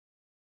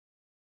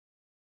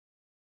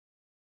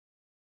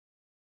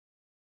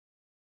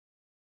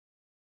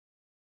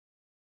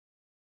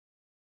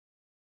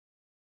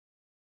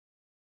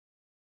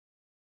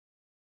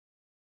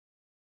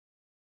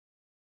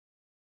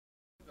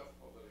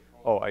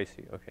Oh, I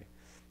see. Okay.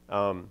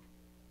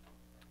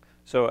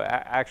 So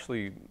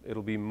actually,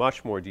 it'll be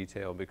much more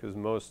detailed because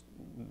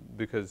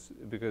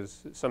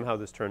somehow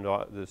this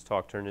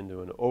talk turned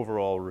into an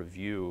overall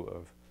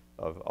review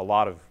of a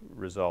lot of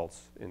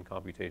results in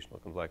computational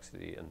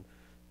complexity,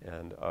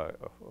 and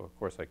of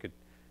course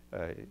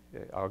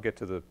I'll get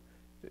to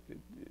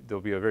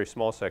there'll be a very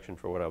small section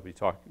for what I'll be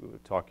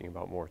talking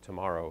about more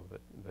tomorrow.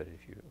 But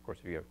if you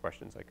have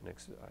questions, I can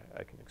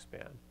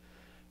expand.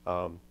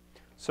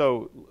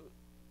 So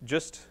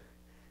just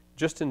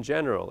in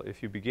general,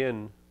 if you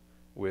begin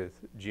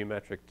with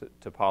geometric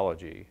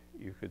topology,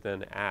 you could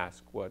then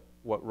ask what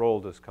role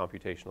does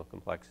computational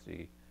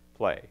complexity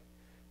play?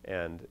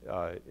 And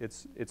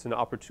it's an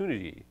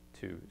opportunity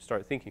to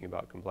start thinking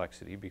about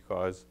complexity,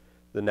 because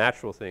the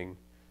natural thing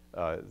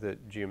that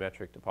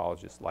geometric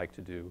topologists like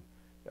to do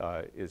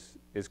is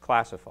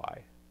classify.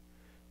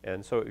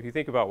 And so if you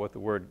think about what the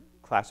word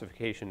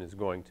classification is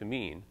going to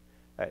mean,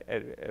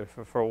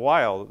 for a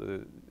while,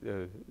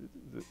 the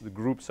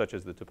groups such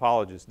as the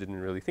topologists didn't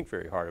really think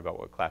very hard about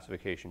what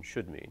classification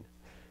should mean.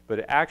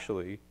 But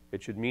actually,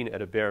 it should mean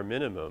at a bare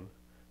minimum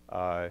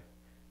that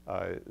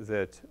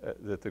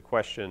the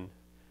question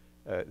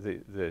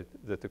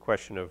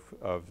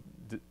of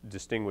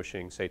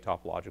distinguishing, say,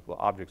 topological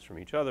objects from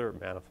each other,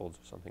 manifolds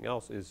or something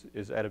else,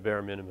 is at a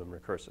bare minimum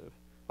recursive.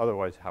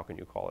 Otherwise, how can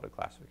you call it a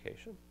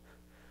classification?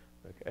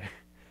 Okay.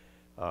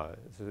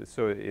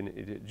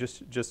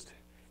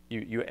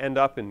 You end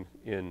up in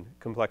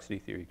complexity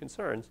theory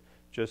concerns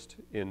just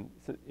in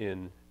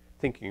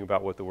thinking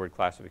about what the word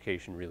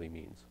classification really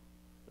means.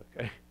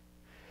 Okay.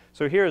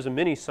 So here is a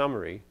mini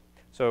summary.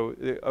 So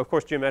of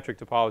course, geometric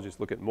topologists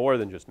look at more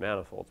than just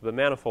manifolds, but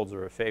manifolds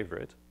are a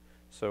favorite.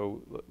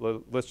 So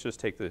let's just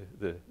take the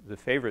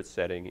favorite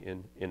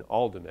setting in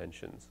all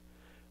dimensions.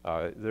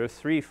 There are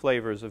three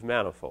flavors of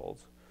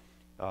manifolds.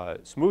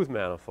 Smooth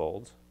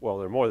manifolds, well,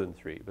 there are more than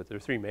three, but there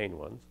are three main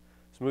ones.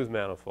 Smooth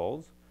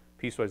manifolds,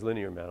 piecewise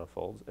linear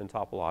manifolds, and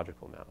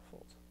topological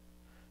manifolds.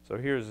 So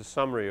here's a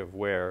summary of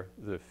where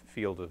the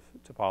field of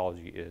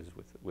topology is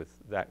with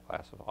that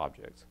class of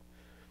objects.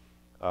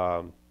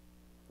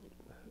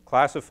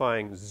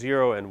 Classifying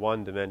 0 and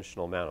 1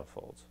 dimensional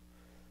manifolds.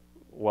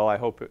 Well, I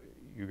hope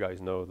you guys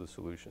know the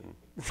solution.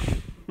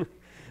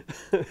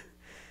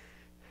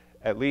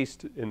 At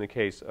least in the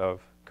case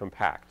of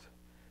compact.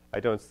 I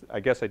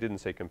guess I didn't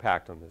say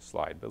compact on this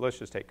slide, but let's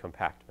just take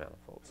compact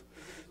manifolds.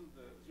 Isn't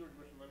the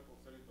zero-dimensional manifold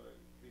studied by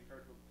the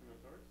empirical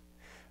combinatorics?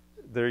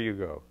 There you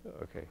go.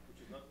 Okay.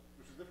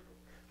 Which is difficult.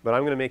 But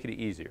I'm going to make it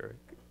easier.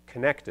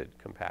 Connected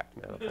compact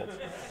manifolds.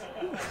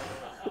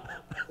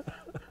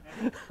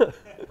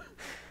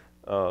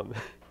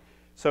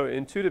 So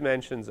in 2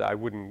 dimensions, I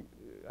wouldn't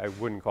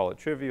call it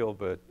trivial,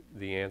 but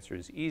the answer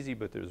is easy.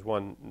 But there's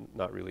one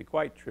not really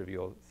quite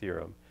trivial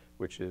theorem,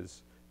 which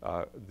is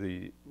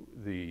actually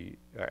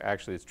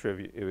it's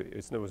trivial.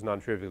 It was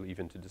non-trivial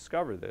even to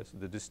discover this.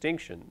 The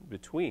distinction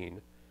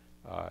between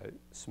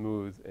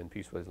smooth and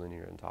piecewise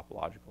linear and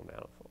topological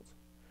manifolds.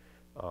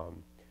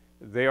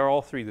 They are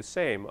all three the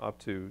same up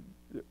to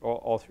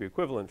all three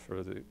equivalent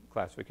for the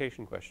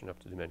classification question up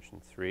to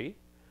dimension 3.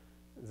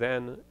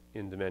 Then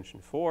in dimension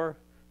 4,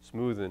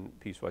 smooth and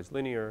piecewise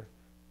linear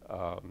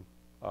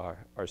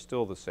are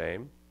still the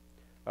same.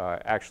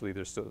 Actually,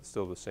 they're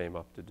still the same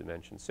up to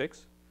dimension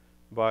 6.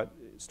 But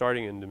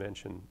starting in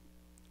dimension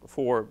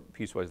 4,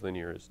 piecewise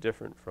linear is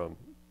different from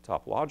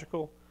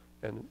topological.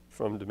 And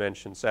from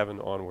dimension 7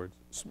 onwards,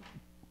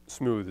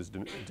 smooth is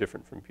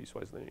different from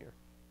piecewise linear.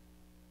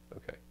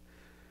 Okay.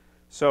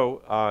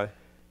 So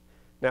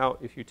now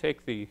if you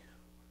take the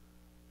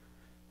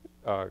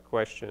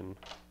question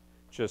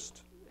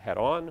just head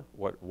on,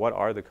 what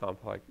are the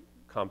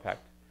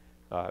compact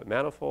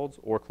manifolds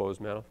or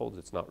closed manifolds?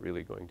 It's not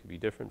really going to be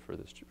different for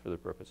the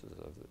purposes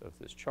of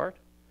this chart.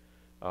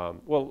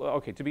 Well,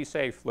 okay, to be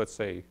safe, let's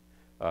say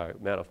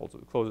manifolds,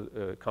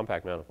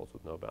 compact manifolds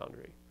with no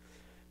boundary.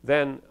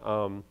 Then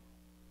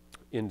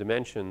in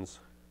dimensions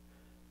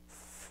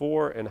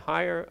 4 and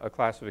higher, a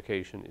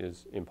classification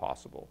is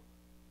impossible.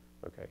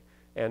 Okay,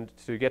 and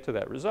to get to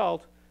that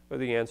result,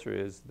 the answer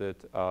is that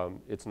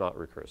it's not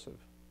recursive.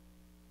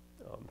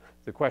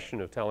 The question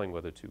of telling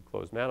whether 2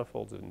 closed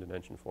manifolds in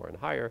dimension 4 and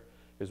higher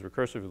is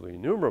recursively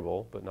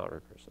enumerable, but not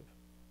recursive.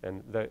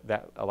 And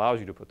that allows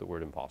you to put the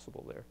word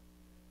impossible there,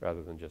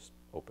 rather than just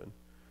open.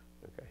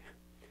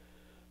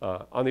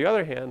 Okay. On the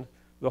other hand,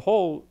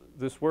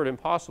 this word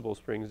impossible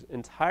springs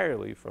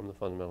entirely from the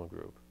fundamental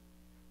group.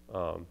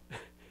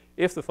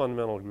 If the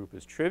fundamental group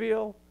is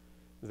trivial,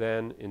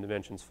 then in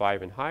dimensions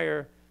 5 and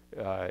higher,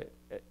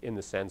 in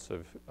the sense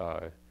of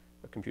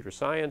computer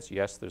science,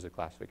 yes, there's a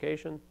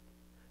classification.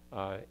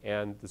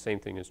 And the same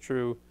thing is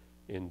true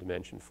in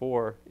dimension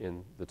 4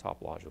 in the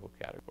topological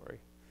category.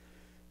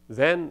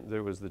 Then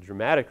there was the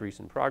dramatic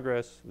recent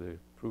progress, the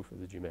proof of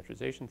the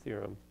geometrization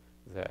theorem,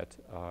 that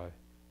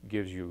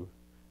gives you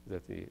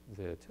that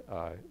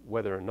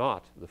whether or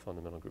not the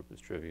fundamental group is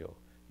trivial,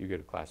 you get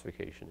a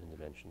classification in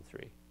dimension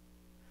 3.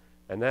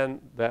 And then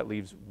that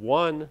leaves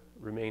one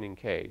remaining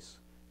case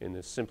in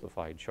this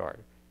simplified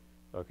chart,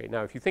 Okay,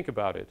 now if you think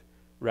about it,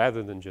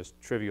 rather than just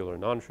trivial or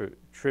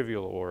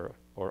non-trivial or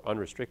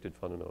unrestricted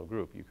fundamental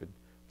group, you could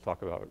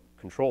talk about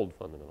controlled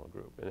fundamental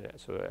group. And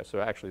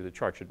so actually the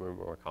chart should be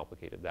more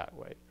complicated that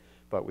way.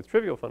 But with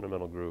trivial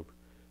fundamental group,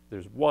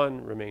 there's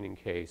one remaining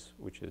case,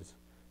 which is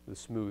the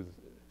smooth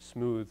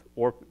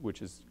or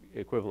which is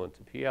equivalent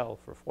to PL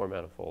for 4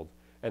 manifolds,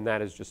 and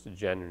that is just a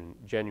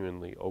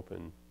genuinely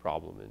open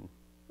problem in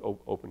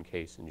open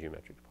case in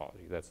geometric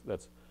topology.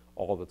 That's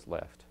all that's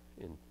left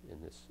in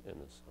this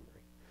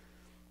summary.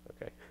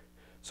 Okay,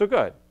 so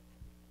good.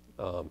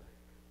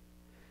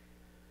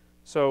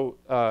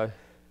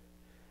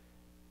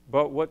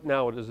 But what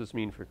does this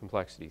mean for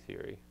complexity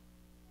theory?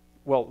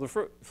 Well,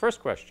 the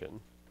first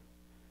question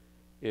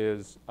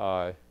is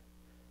how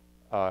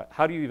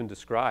do you even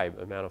describe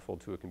a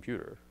manifold to a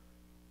computer?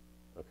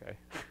 Okay.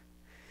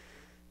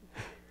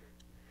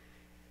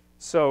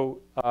 So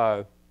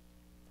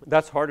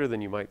that's harder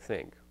than you might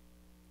think.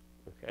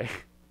 Okay.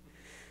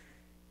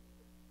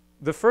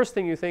 The first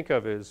thing you think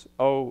of is,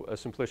 oh, a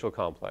simplicial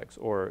complex,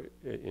 or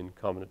in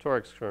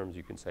combinatorics terms,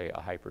 you can say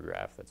a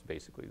hypergraph. That's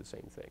basically the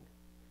same thing.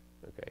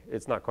 Okay.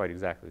 It's not quite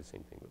exactly the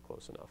same thing, but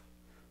close enough.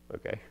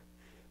 Okay.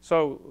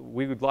 So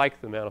we would like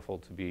the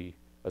manifold to be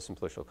a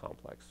simplicial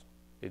complex.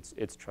 It's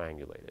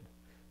triangulated.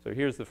 So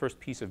here's the first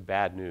piece of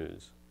bad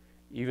news.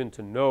 Even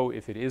to know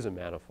if it is a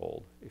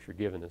manifold, if you're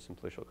given a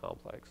simplicial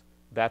complex,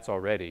 that's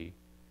already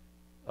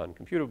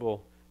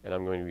uncomputable. And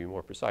I'm going to be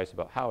more precise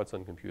about how it's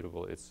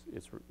uncomputable. It's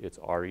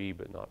RE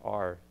but not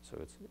R, so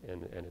it's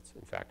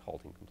in fact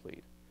halting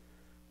complete.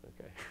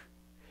 Okay.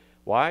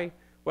 Why?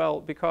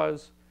 Well,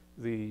 because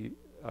the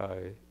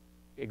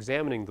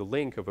examining the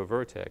link of a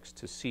vertex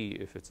to see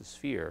if it's a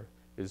sphere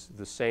is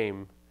the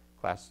same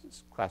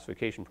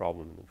classification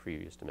problem in the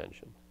previous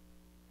dimension.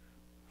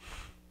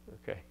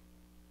 Okay.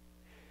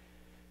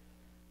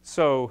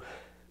 So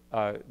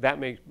that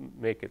may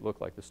make it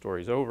look like the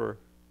story's over.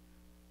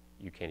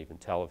 You can't even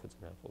tell if it's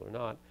a manifold or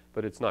not,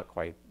 but it's not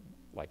quite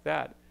like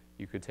that.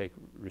 You could take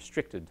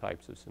restricted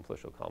types of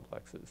simplicial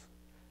complexes.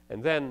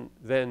 And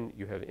then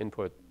you have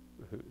input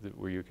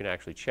where you can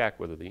actually check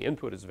whether the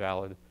input is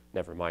valid,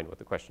 never mind what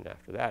the question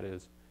after that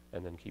is,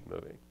 and then keep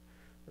moving.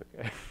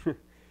 Okay.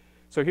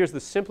 So here's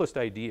the simplest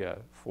idea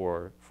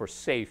for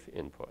safe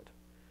input.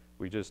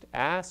 We just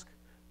ask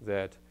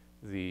that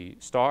the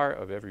star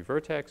of every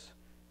vertex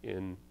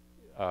in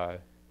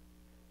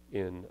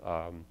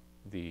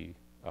the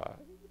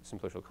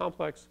simplicial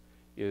complex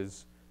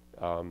is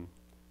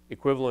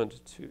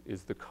equivalent to,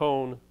 is the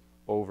cone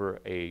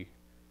over a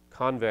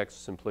convex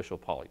simplicial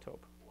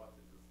polytope. What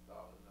is the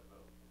star in the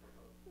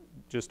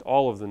vertex? Just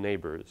all of the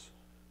neighbors.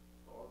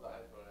 All the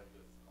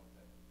hyperedges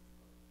contain.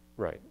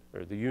 Right,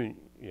 or the union,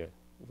 yeah.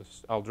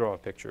 I'll draw a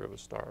picture of a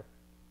star.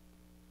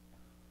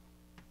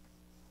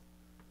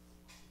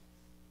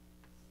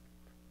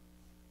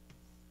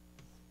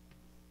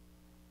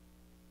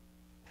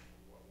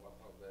 What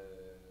are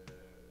the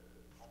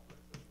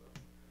complexes then?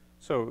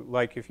 So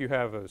like if you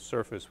have a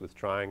surface with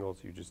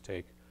triangles, you just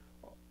take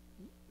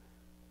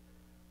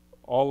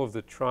all of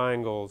the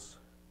triangles,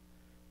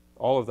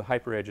 all of the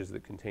hyperedges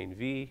that contain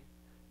V,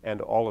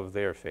 and all of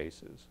their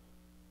faces.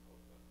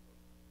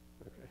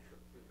 Okay.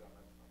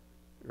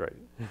 Right.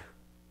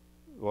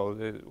 Well,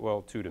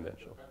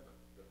 two-dimensional. The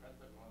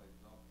pentagon is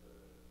not.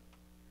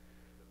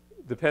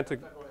 The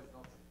pentagon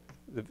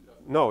is not.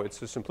 No,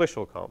 it's a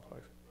simplicial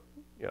complex.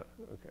 Yeah.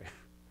 Okay.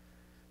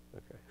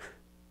 Okay.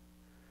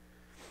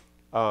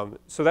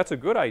 So that's a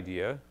good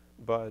idea,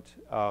 but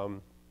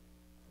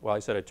well, I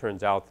said it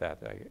turns out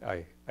that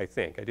I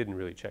think I didn't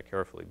really check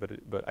carefully,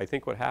 but I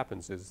think what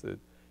happens is that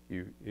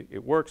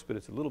it works, but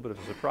it's a little bit of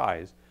a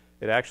surprise.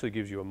 It actually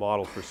gives you a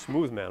model for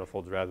smooth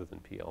manifolds rather than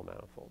PL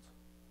manifolds.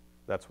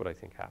 That's what I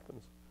think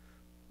happens.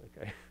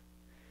 Okay.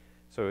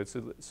 So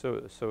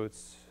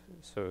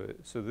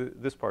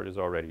this part is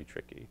already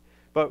tricky,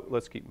 but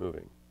let's keep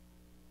moving.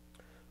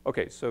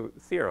 Okay. So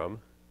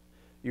theorem.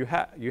 You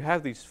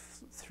have these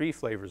three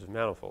flavors of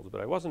manifolds,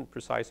 but I wasn't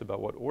precise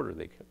about what order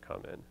they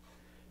come in.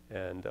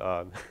 And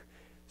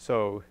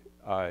so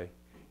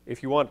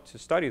if you want to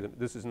study them,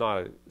 this is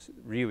not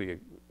really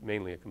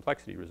mainly a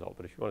complexity result,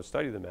 but if you want to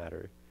study the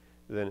matter,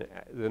 then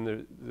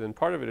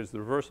part of it is the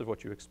reverse of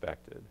what you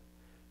expected.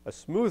 A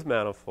smooth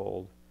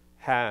manifold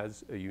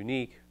has a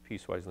unique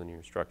piecewise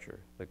linear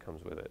structure that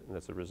comes with it, and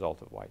that's a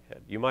result of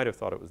Whitehead. You might have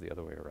thought it was the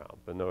other way around,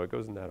 but no, it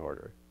goes in that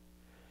order.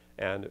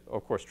 And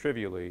of course,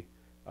 trivially,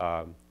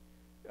 a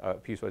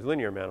piecewise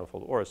linear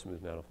manifold or a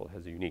smooth manifold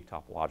has a unique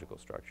topological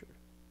structure.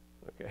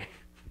 Okay.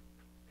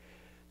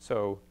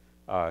 So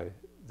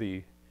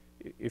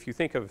if you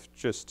think of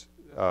just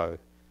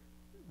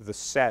the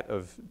set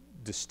of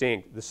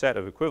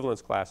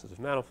equivalence classes of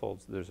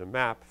manifolds, there's a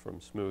map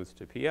from smooth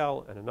to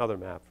PL and another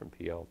map from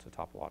PL to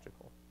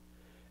topological.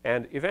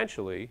 And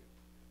eventually,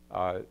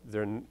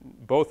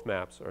 both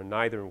maps are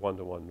neither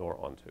one-to-one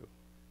nor onto.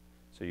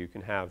 So you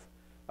can have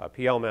a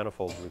PL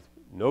manifold with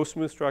no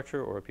smooth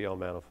structure or a PL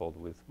manifold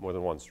with more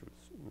than one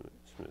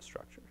smooth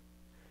structure.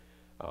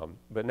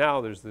 But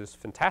now there's this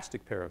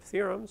fantastic pair of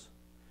theorems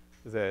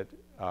that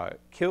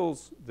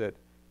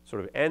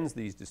sort of ends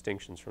these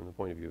distinctions from the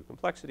point of view of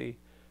complexity,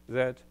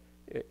 that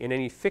in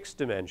any fixed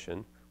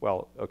dimension,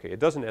 well, okay, it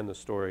doesn't end the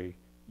story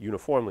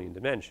uniformly in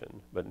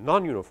dimension, but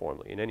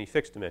non-uniformly in any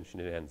fixed dimension,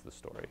 it ends the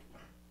story.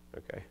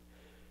 Okay,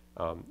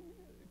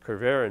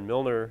 Curvaire and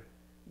Milner,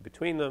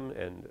 between them,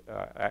 and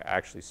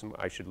actually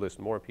I should list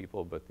more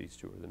people, but these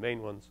two are the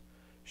main ones,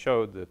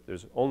 showed that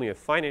there's only a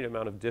finite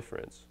amount of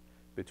difference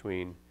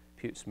between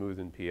smooth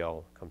and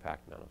PL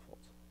compact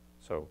manifolds.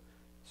 So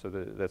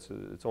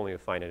it's only a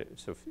finite.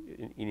 So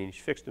in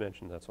each fixed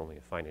dimension, that's only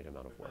a finite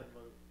amount of work.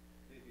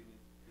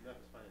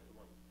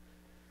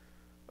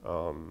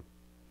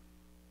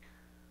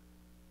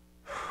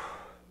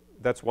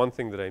 That's one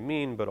thing that I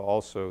mean, but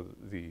also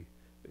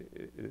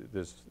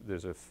there's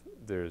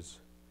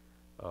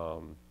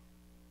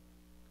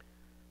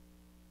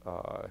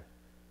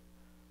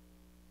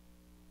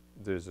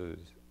a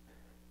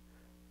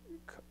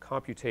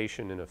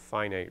computation in a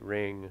finite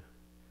ring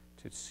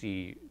to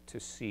see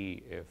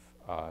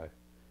if a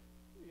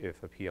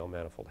PL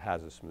manifold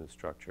has a smooth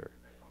structure.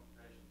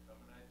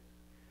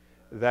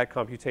 That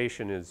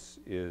computation is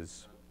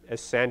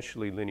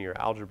essentially linear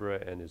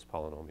algebra and is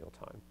polynomial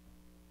time.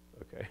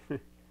 Okay,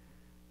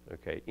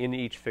 okay, in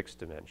each fixed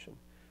dimension,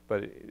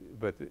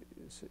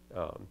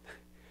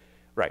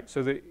 right.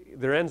 So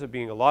there ends up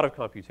being a lot of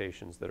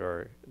computations that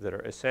are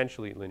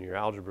essentially linear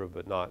algebra,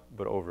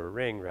 but over a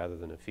ring rather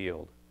than a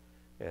field,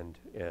 and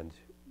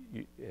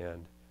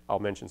I'll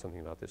mention something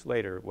about this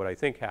later. What I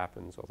think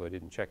happens, although I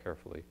didn't check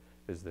carefully,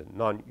 is that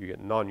you get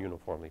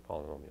non-uniformly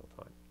polynomial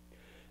time.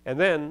 And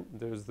then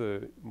there's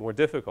the more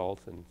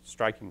difficult and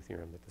striking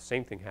theorem that the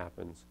same thing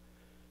happens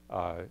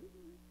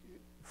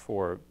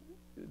for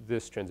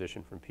this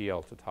transition from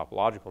PL to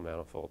topological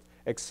manifolds,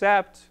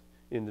 except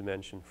in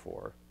dimension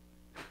 4.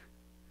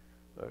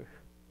 What?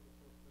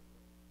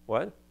 Why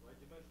dimension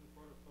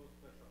 4 is so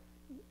special?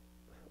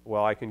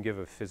 Well, I can give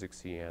a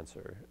physicsy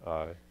answer.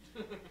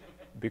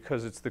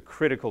 Because it's the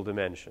critical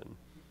dimension.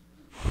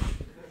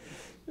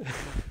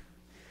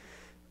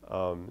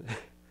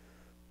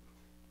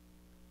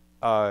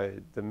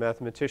 The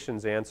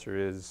mathematician's answer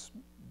is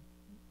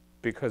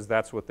because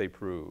that's what they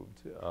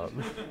proved.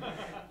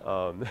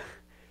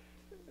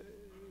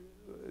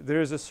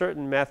 There's a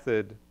certain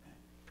method.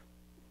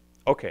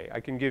 Okay, I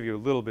can give you a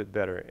little bit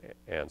better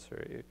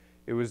answer.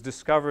 It was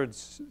discovered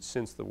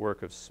since the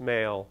work of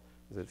Smale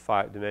that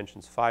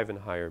dimensions 5 and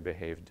higher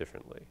behave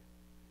differently.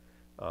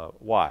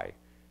 Why?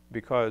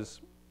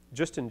 Because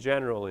just in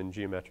general in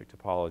geometric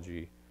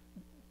topology,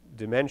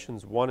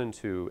 dimensions 1 and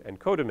 2 and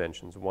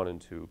codimensions 1 and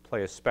 2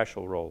 play a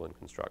special role in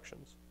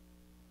constructions.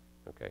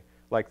 Okay?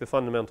 Like the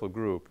fundamental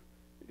group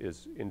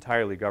is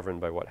entirely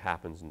governed by what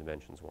happens in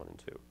dimensions 1 and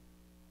 2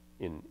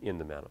 in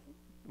the manifold,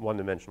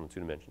 one-dimensional,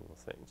 two-dimensional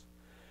things.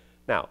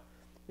 Now,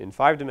 in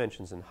 5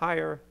 dimensions and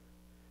higher,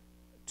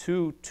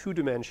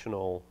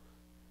 two-dimensional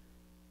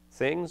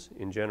things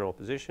in general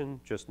position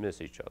just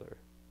miss each other.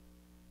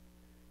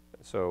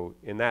 So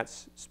in that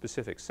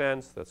specific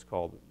sense, that's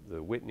called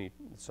the Whitney,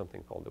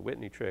 something called the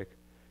Whitney trick.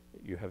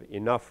 You have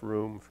enough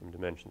room from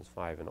dimensions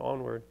 5 and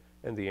onward,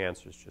 and the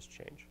answers just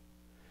change.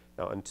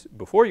 Now,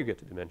 before you get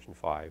to dimension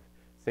 5,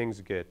 things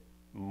get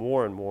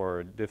more and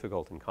more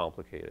difficult and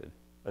complicated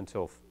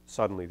until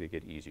suddenly they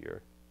get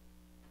easier.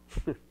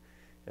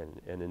 And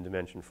in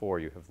dimension 4,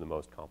 you have the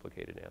most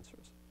complicated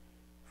answers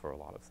for a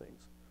lot of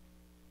things.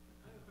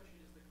 I have a question.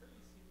 Is the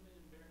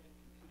Curly-Sieberman invariant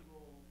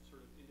computable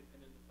sort of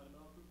independent of the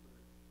fundamental group? Or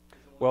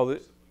is it Well,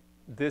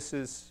 this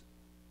is...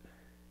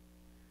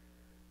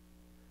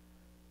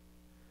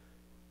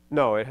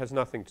 No, it has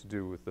nothing to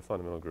do with the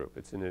fundamental group.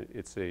 It's an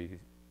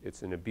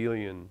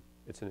abelian,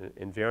 it's an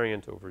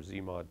invariant over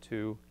Z mod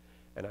 2.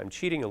 And I'm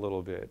cheating a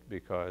little bit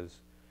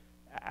because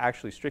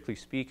actually, strictly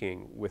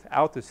speaking,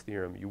 without this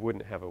theorem, you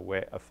wouldn't have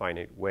a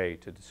finite way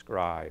to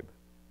describe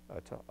a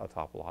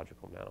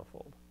topological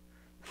manifold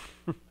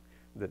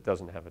that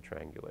doesn't have a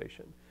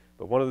triangulation.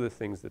 But one of the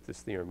things that this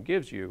theorem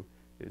gives you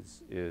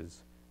is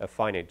a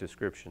finite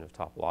description of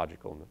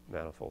topological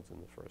manifolds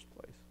in the first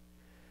place.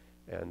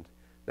 And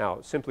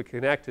now, simply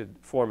connected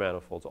 4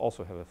 manifolds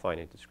also have a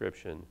finite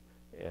description,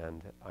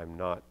 and I'm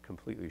not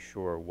completely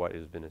sure what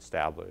has been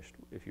established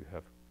if you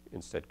have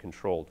instead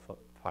controlled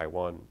pi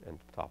 1 and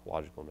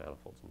topological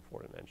manifolds in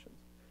 4 dimensions.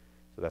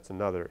 So that's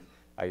another.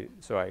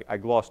 So I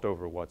glossed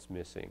over what's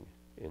missing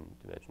in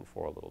dimension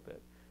 4 a little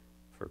bit.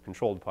 For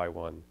controlled pi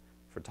 1,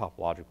 for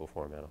topological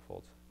 4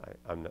 manifolds,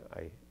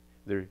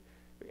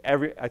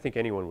 I think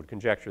anyone would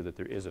conjecture that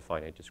there is a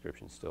finite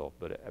description still,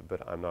 but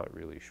I'm not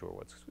really sure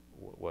what's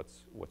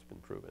been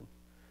proven.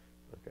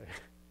 Okay.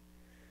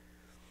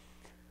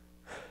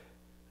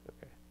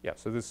 Okay. Yeah.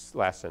 So this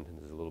last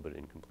sentence is a little bit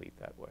incomplete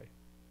that way.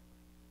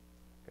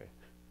 Okay.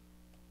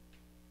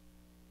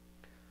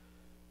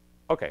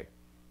 Okay.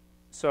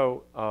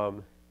 So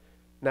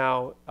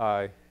now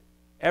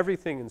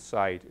everything in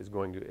sight is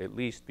going to at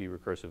least be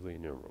recursively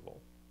enumerable,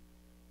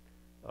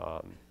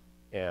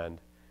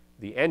 and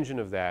the engine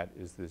of that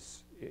is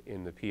this,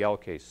 in the PL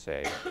case,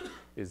 say,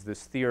 is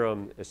this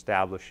theorem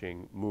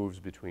establishing moves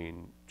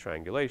between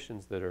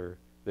triangulations that are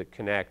that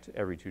connect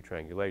every two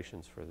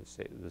triangulations for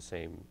the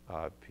same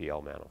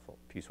PL manifold,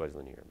 piecewise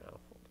linear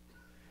manifold.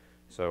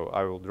 So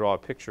I will draw a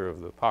picture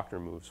of the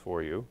Pochner moves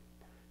for you.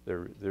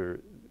 They're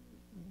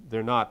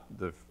not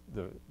the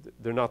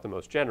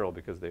most general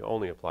because they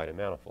only apply to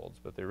manifolds,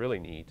 but they're really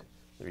neat.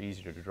 They're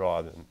easier to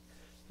draw than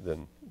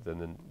the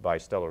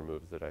bistellar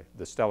moves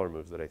the stellar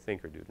moves that I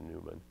think are due to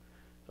Newman.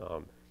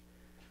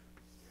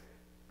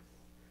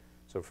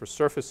 So for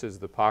surfaces,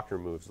 the Pochner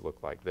moves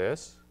look like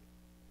this.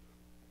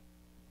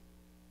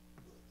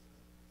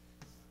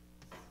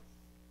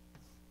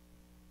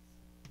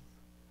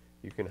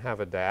 You can have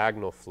a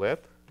diagonal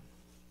flip,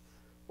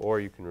 or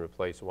you can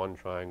replace one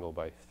triangle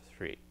by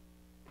 3.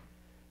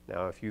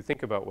 Now, if you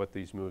think about what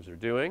these moves are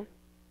doing,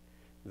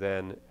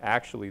 then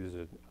actually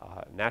there's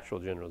a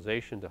natural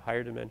generalization to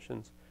higher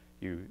dimensions.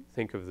 You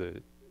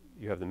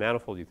have the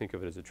manifold, you think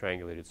of it as a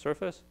triangulated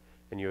surface,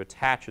 and you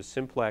attach a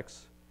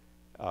simplex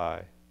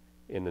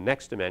in the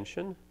next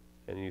dimension,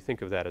 and you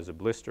think of that as a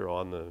blister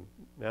on the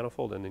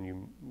manifold, and then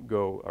you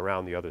go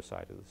around the other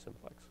side of the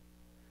simplex.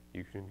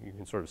 You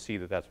can sort of see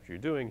that that's what you're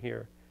doing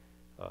here.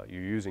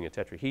 You're using a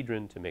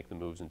tetrahedron to make the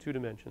moves in 2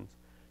 dimensions,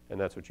 and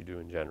that's what you do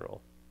in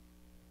general.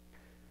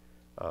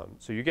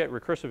 So you get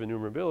recursive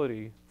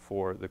enumerability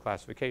for the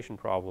classification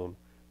problem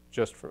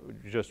just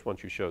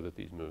once you show that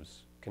these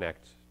moves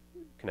connect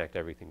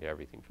everything to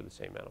everything for the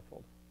same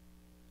manifold.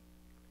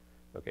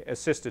 Okay,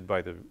 assisted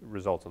by the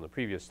results on the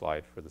previous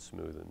slide for the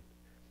smooth and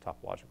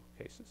topological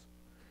cases.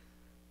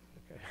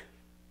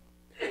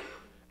 Okay.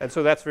 And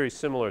so that's very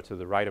similar to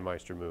the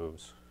Reidemeister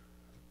moves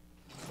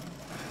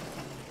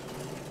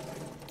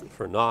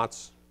for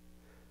knots,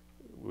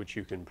 which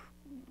you can,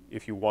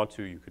 if you want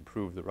to, you could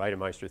prove the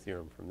Reidemeister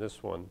theorem from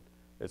this one.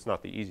 It's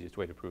not the easiest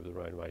way to prove the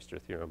Reidemeister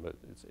theorem, but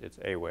it's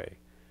a way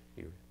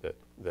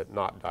that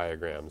knot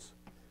diagrams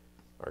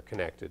are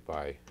connected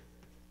by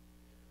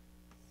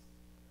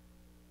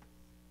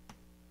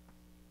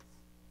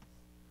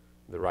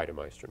the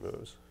Reidemeister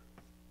moves.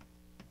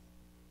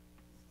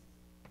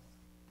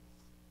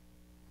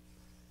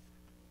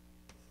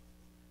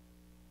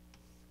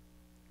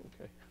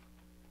 Okay.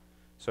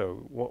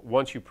 So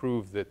once you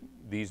prove that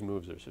these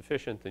moves are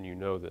sufficient, then you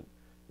know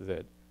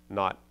that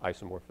knot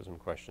isomorphism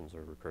questions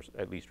are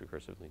at least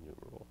recursively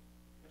enumerable.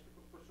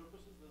 Actually, for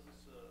surfaces, does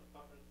this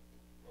Pochner,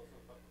 well, it's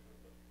not Pochner,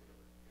 but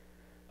whatever.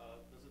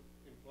 Does it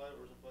imply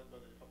or is implied by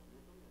the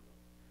Hauptvermutung or no?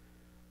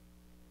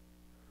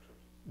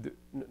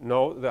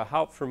 No, the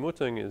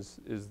Hauptvermutung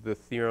is the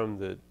theorem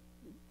that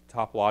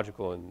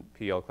topological and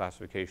PL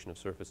classification of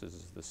surfaces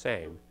is the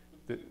same.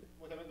 What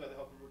I meant by the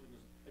Hauptvermutung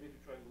is any two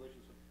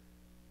triangulations of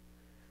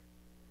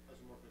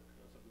isomorphic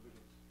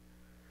subdivisions.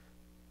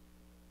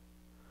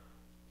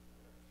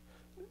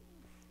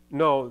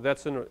 No,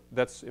 that's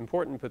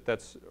important, but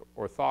that's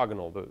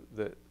orthogonal.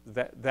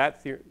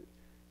 That theory,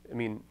 I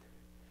mean,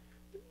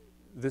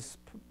 this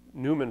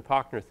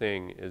Newman-Pochner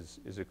thing is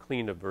a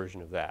cleaned up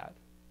version of that.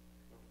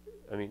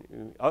 I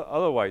mean,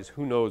 otherwise,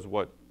 who knows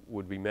what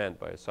would be meant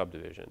by a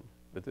subdivision?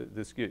 But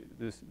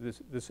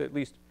this at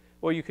least,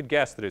 well, you could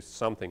guess that it's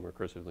something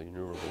recursively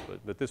enumerable,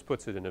 but this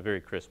puts it in a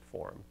very crisp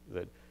form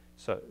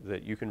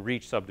that you can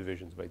reach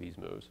subdivisions by these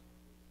moves.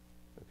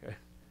 Okay.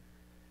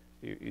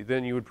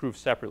 Then you would prove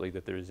separately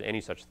that there is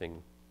any such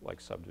thing like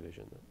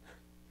subdivision.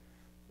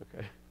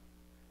 Okay.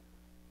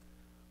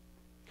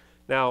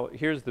 Now,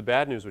 here's the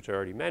bad news, which I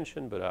already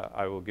mentioned, but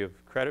I will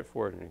give credit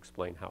for it and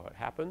explain how it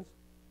happens.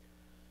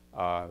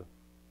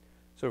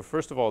 So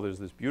first of all, there's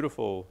this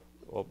beautiful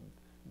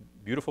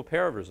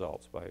pair of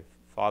results by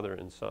father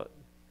and son,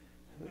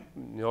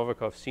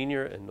 Novikov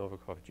Sr. and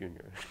Novikov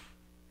Jr.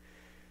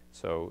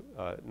 So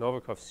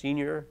Novikov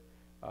Sr.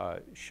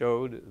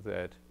 Showed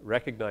that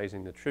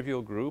recognizing the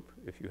trivial group,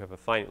 if you have a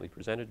finitely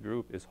presented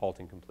group, is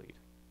halting complete.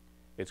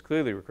 It's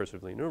clearly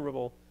recursively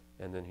enumerable,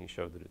 and then he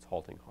showed that it's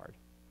halting hard.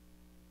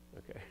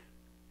 Okay.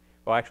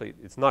 Well, actually,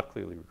 it's not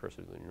clearly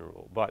recursively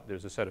enumerable, but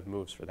there's a set of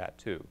moves for that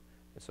too,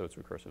 and so it's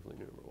recursively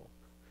enumerable.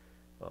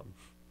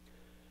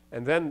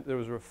 And then there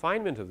was a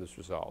refinement of this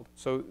result.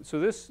 So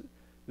this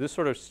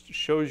sort of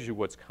shows you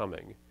what's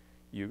coming.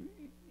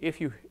 If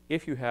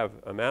you have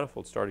a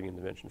manifold starting in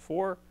dimension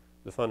 4,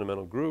 the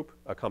fundamental group,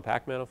 a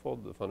compact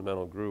manifold, the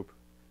fundamental group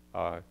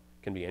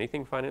can be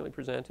anything finitely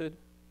presented.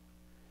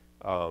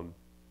 Can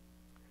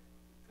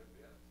be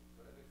anything.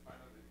 So any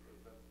finally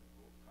presented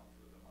group comes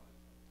with a manifold.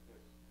 Yes.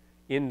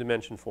 In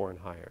dimension 4 and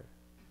higher.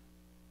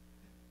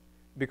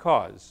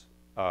 Because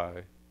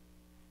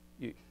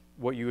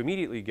what you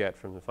immediately get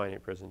from the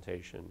finite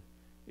presentation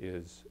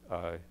is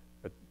a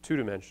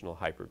 2-dimensional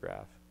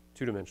hypergraph,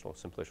 2-dimensional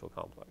simplicial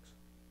complex.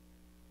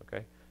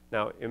 Okay?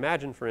 Now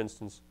imagine, for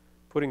instance,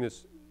 putting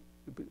this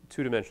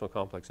 2-dimensional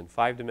complex in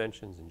 5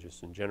 dimensions and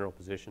just in general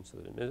position so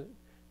that it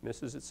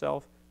misses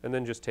itself, and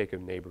then just take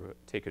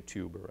a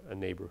tube or a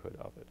neighborhood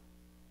of it.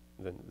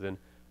 Then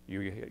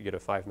you get a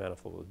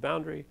 5-manifold with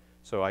boundary.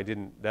 So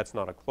that's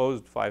not a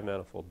closed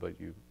 5-manifold, but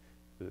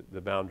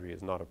the boundary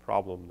is not a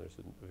problem. There's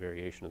a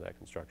variation of that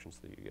construction so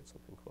that you get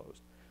something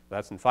closed.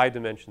 That's in 5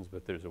 dimensions,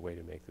 but there's a way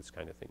to make this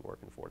kind of thing work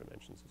in 4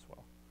 dimensions as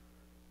well.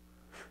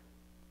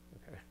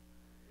 Okay.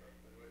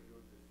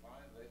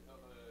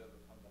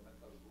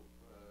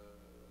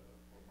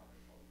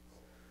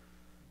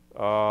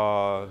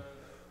 All the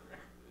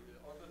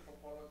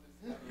topologists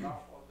can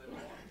laugh all they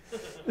want.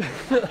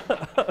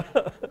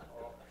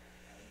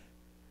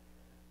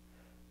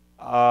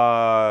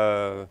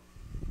 Or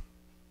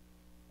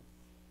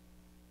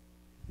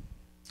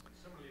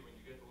Similarly, when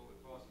you get to all the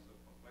classes of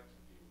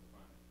complexity, you will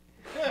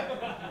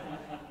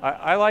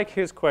find I like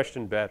his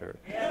question better.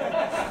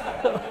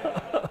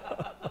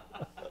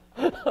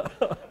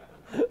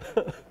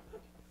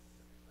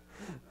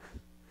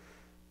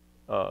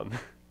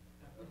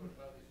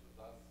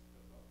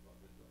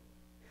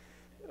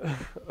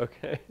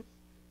 Okay.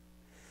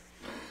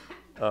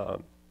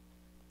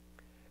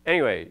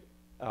 Anyway,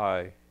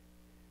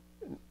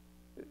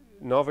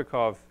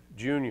 Novikov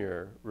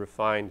Jr.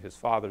 refined his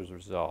father's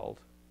result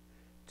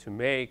to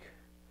make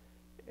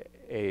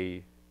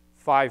a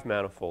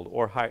 5-manifold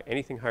or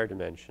anything higher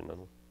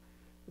dimensional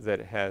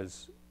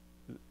that's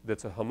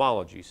a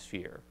homology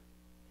sphere.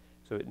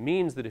 So it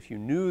means that if you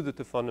knew that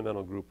the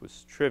fundamental group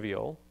was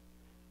trivial,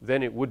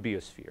 then it would be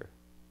a sphere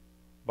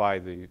by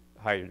the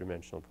higher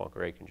dimensional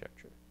Poincare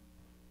conjecture.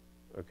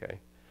 Okay.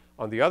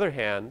 On the other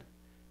hand,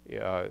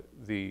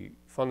 the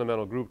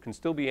fundamental group can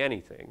still be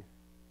anything.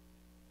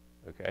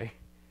 Okay.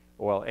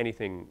 Well,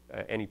 anything,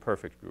 any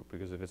perfect group,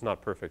 because if it's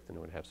not perfect, then it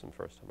would have some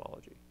first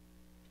homology.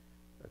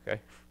 Okay.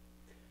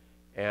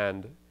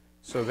 And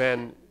so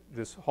then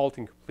this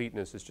halting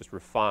completeness is just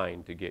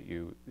refined to get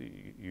you,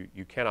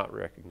 you cannot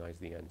recognize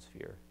the n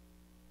sphere.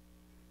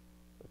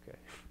 Okay.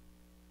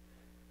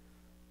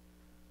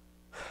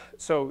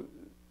 So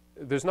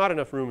there's not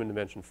enough room in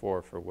dimension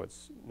 4 for what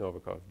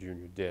Novikov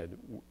Jr. did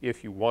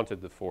if you wanted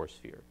the 4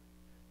 sphere.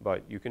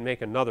 But you can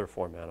make another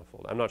 4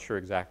 manifold. I'm not sure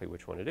exactly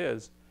which one it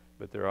is,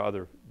 but there are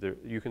other,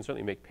 you can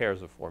certainly make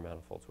pairs of 4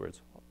 manifolds where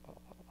it's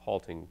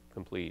halting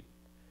complete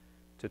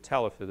to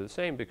tell if they're the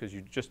same because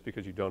just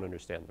because you don't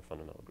understand the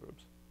fundamental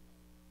groups.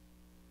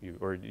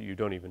 Or you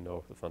don't even know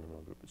if the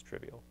fundamental group is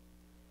trivial.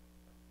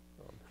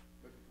 But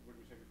what we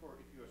were saying before,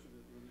 if you assume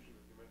the illusion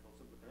that the manifold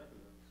simply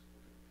connected, then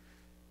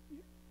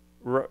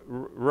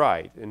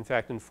Right. In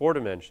fact, in 4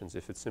 dimensions,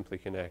 if it's simply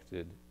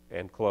connected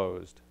and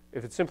closed,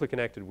 if it's simply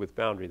connected with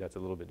boundary, that's a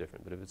little bit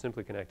different. But if it's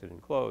simply connected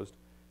and closed,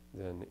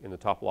 then in the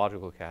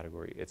topological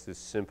category, it's as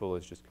simple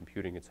as just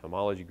computing its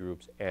homology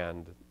groups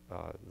and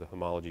the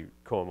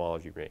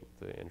cohomology ring,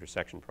 the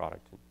intersection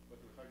product. but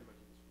in the high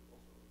dimension this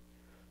also.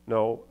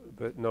 No,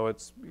 but no,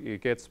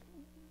 it gets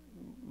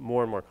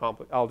more and more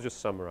complex. I'll just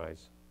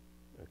summarize.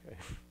 Okay.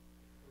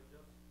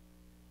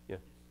 Yeah.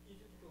 It's easy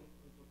to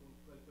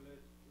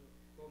calculate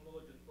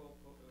cohomology and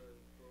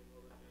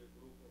cohomology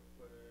group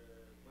of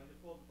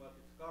manifold, but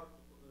it's hard to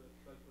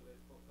calculate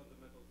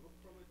fundamental group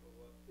from it, or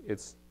what?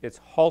 It's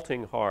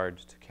halting hard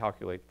to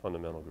calculate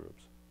fundamental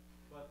groups.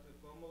 But the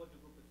cohomology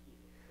group is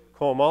easy. So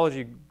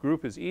Cohomology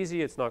group is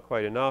easy. It's not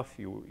quite enough.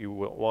 You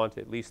will want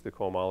at least the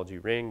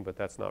cohomology ring, but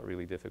that's not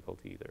really difficult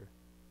either.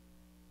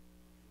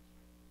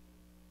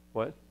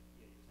 What?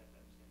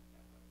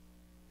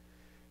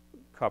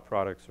 Cup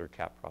products or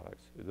cap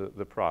products.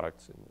 The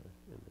products in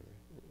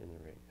the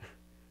ring.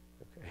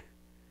 Okay.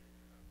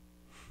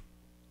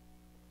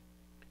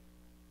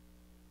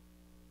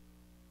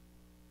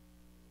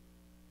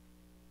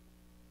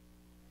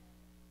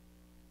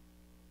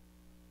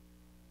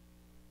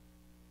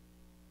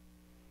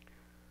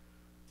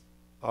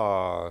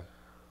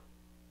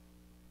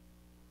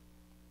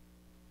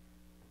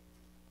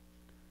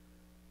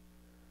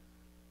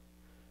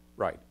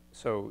 Right.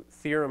 So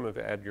theorem of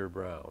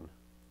Edgar-Brown,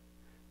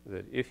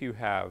 that if you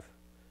have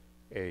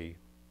a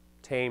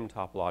tame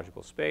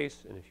topological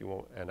space, and if you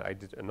want, and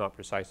I'm not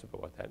precise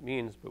about what that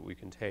means, but we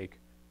can take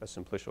a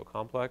simplicial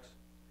complex.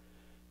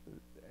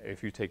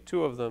 If you take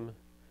 2 of them,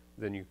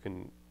 then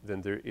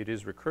it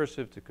is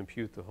recursive to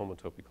compute the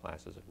homotopy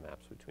classes of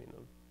maps between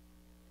them.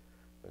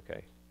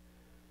 Okay.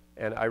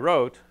 And I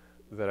wrote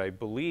that I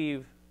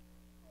believe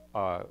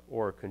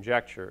or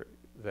conjecture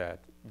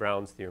that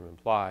Brown's theorem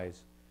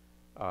implies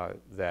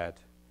that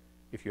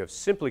if you have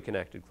simply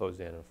connected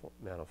closed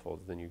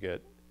manifolds, then you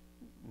get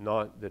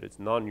that it's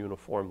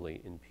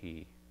non-uniformly in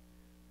P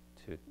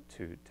to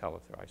tell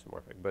if they're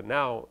isomorphic. But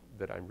now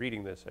that I'm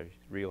reading this, I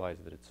realize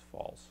that it's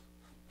false.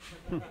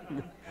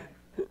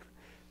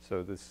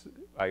 So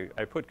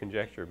I put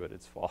conjecture, but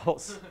it's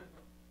false.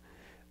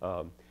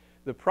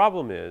 The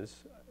problem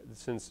is,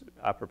 since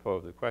apropos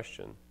of the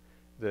question,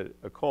 that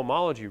a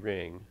cohomology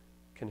ring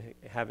can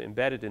have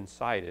embedded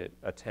inside it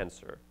a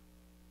tensor.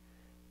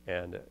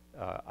 And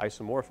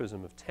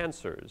isomorphism of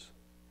tensors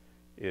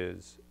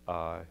is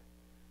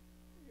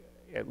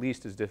at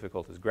least as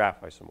difficult as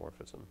graph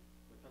isomorphism.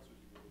 Like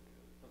tensor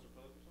product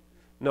or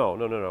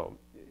something?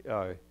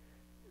 No.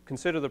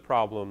 Consider the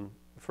problem,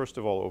 first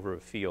of all, over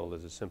a field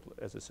as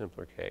a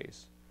simpler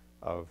case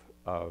of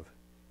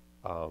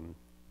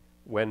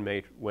when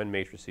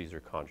matrices are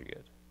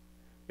conjugate.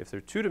 If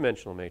they're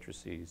 2-dimensional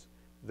matrices,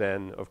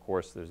 then of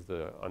course there's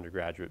the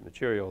undergraduate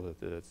material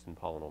that's in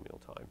polynomial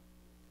time.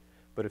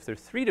 But if they're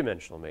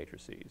 3-dimensional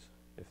matrices,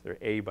 if they're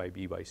A by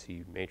B by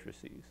C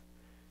matrices,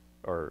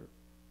 or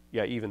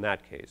yeah, even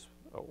that case,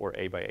 or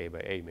A by A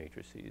by A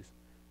matrices,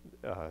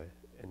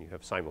 and you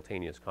have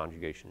simultaneous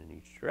conjugation in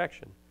each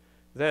direction,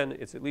 then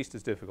it's at least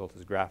as difficult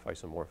as graph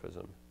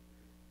isomorphism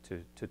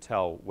to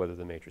tell whether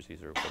the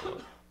matrices are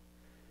equivalent.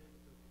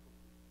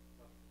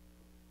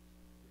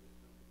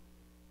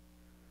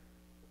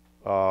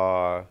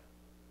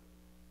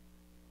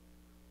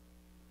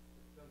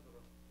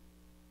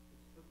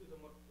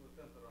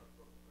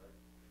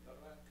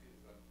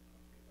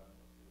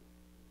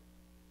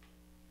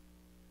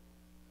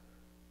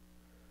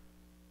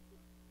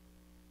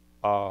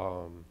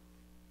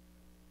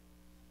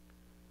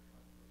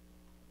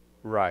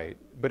 Right.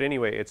 But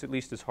anyway, it's at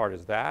least as hard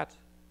as that.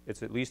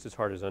 It's at least as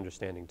hard as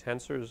understanding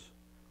tensors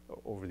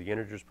over the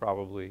integers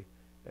probably.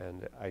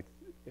 And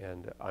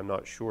I'm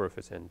not sure if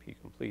it's NP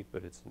complete,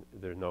 but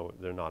they're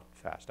not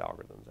fast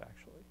algorithms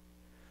actually.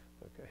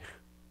 Okay.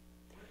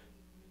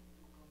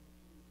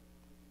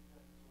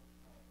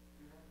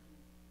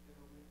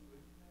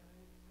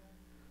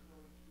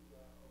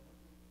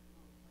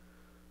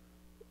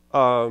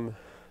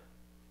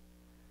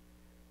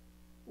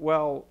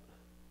 Well,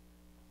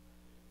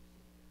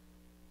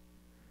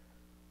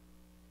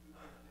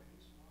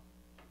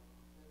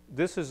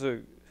 this is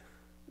a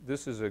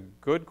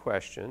good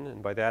question,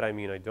 and by that I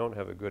mean I don't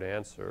have a good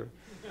answer.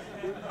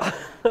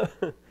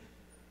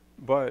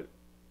 But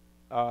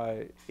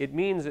it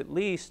means at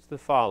least the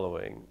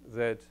following,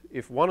 that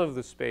if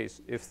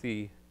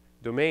the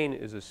domain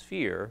is a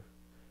sphere,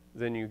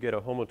 then you get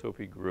a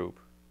homotopy group.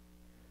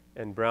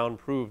 And Brown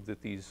proved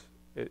that these,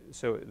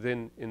 so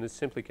then in the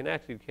simply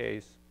connected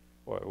case,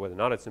 or whether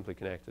not it's simply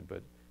connected,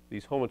 but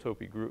these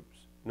homotopy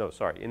groups, no,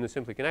 sorry, in the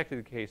simply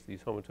connected case,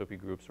 these homotopy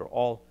groups are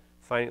all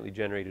finitely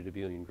generated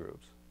abelian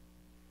groups.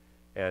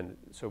 And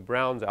so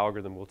Brown's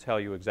algorithm will tell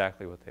you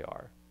exactly what they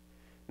are.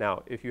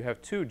 Now, if you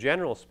have two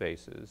general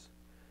spaces,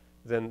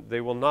 then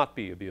they will not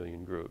be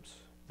abelian groups.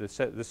 The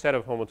set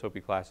of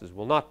homotopy classes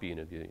will not be an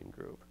abelian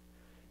group.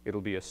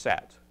 It'll be a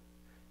set.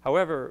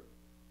 However,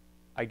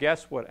 I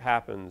guess what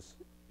happens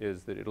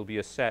is that it'll be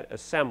a set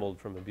assembled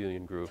from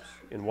abelian groups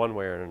in one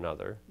way or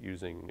another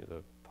using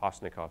the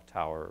Postnikov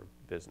tower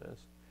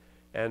business.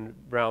 And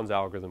Brown's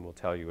algorithm will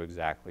tell you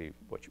exactly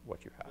what you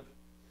have.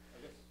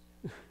 I guess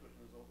the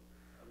question is,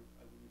 I would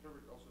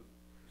interpret also,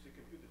 if you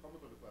compute the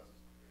homotopy classes,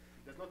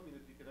 it does not mean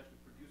that you can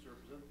actually produce a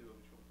representative of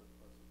each homotopy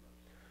class.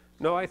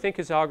 No, I think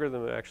his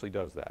algorithm actually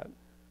does that.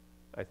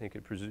 I think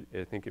it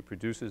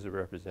produces a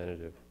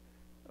representative.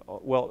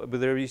 Well, but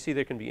there you see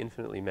there can be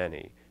infinitely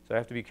many. So I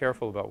have to be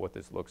careful about what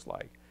this looks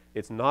like.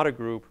 It's not a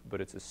group,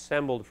 but it's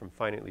assembled from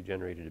finitely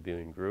generated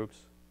abelian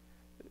groups.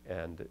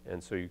 And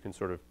so you can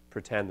sort of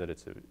pretend that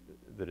it's an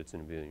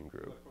abelian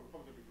group. Like for a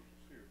homotopy group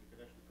sphere, you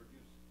can actually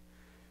produce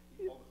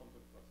all the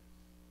homotopy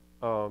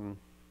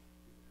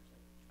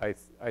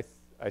classes.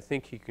 I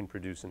think he can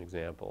produce an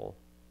example.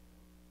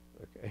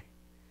 Okay.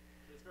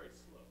 It's very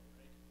slow,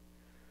 right?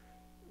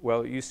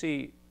 Well, you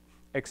see,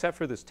 except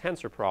for this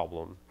tensor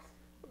problem,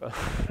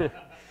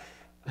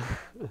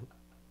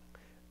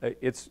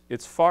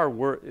 it's far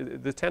worse.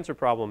 The tensor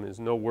problem is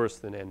no worse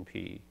than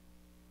NP.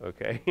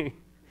 Okay.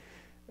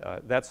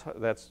 That's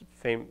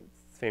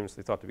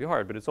famously thought to be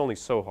hard, but it's only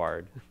so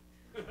hard.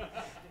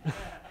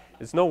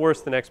 It's no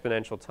worse than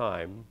exponential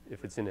time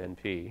if it's in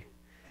NP.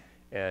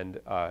 And,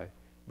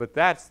 but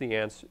that's the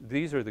answer.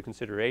 These are the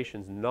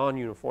considerations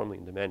non-uniformly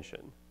in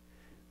dimension.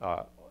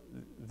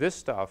 This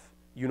stuff,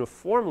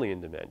 uniformly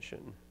in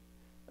dimension,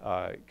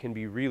 can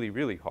be really,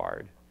 really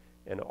hard.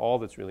 And all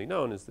that's really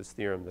known is this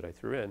theorem that I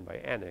threw in by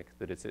Anik,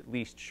 that it's at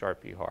least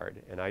Sharpie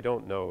hard. And I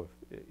don't know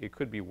if it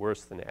could be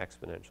worse than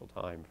exponential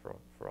time for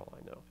all I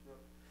know. I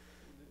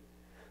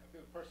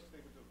think the parsing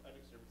statement of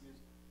Anik's theorem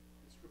means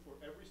it's true for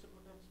every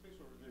simply connected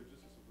space, or there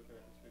exists a simply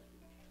connected space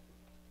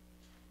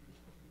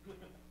for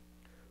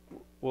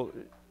each. Well,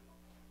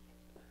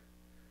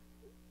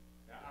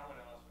 Yeah, I want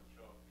to ask what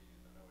Sharpie is.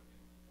 I know it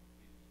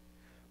completely.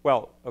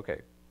 well,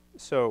 okay.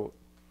 So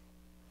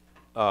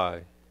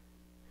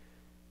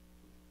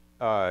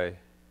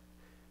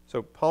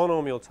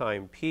polynomial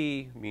time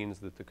P means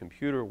that the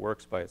computer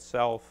works by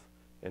itself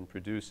and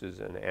produces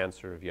an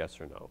answer of yes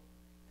or no.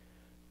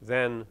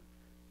 Then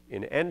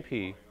in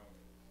NP,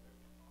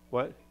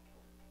 what?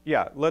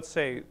 Yeah, let's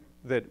say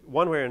that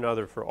one way or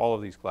another for all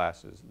of these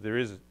classes, there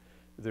is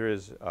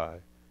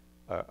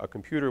a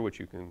computer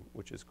which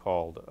is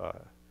called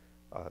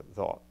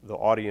the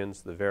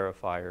audience, the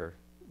verifier,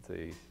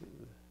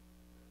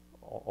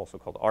 also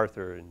called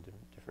Arthur in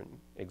different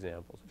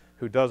examples,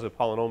 who does a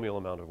polynomial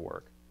amount of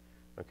work.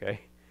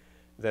 Okay,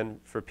 then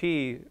for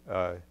P,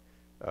 the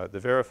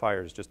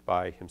verifier is just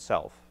by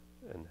himself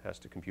and has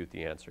to compute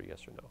the answer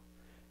yes or no.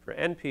 For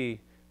NP,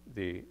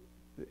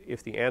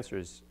 if the answer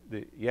is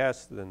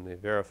yes, then the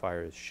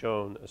verifier is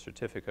shown a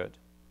certificate,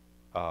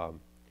 and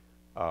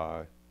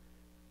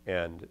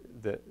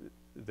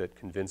that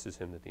convinces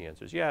him that the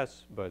answer is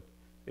yes. But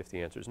if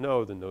the answer is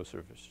no, then no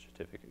sort of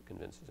certificate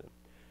convinces him.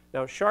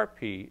 Now, Sharp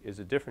P is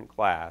a different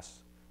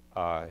class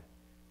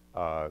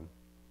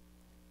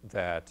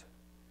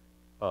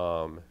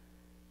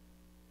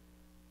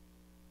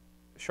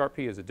Sharp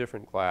P is a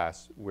different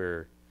class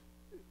where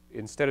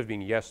instead of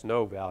being yes,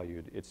 no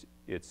valued,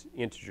 it's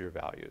integer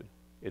valued.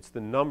 It's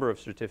the number of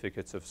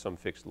certificates of some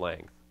fixed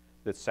length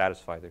that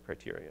satisfy the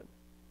criterion.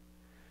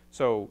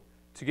 So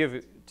to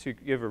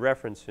give a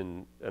reference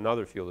in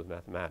another field of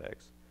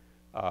mathematics,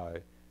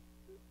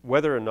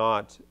 whether or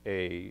not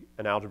an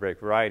algebraic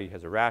variety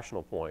has a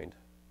rational point,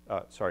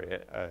 an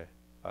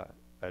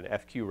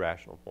FQ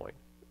rational point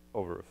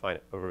over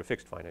a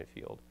fixed finite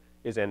field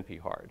is NP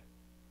hard,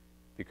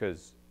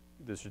 because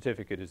the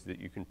certificate is that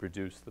you can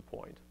produce the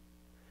point.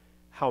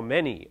 How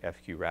many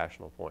FQ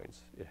rational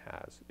points it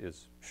has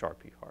is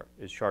sharp P hard,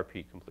 is sharp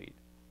P complete.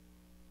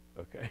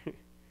 Okay,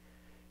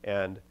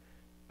 and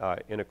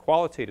in a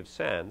qualitative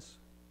sense,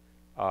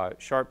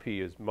 sharp P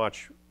is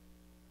much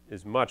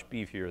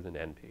beefier than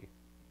NP.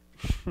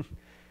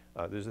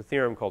 There's a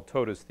theorem called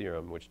Toda's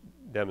theorem which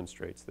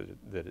demonstrates that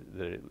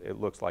it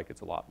looks like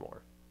it's a lot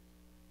more.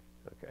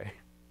 Okay.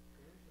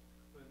 Can you just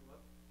explain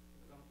what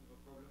example the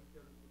problem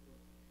here?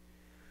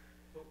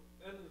 So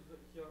n is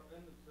here,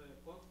 n is a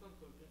constant,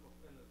 so think of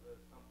n as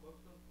some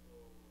constant?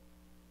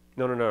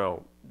 Or?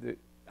 No. The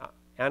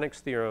Annex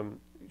theorem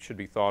should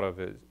be thought of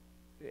as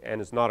n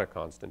is not a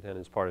constant, n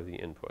is part of the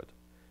input.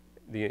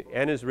 The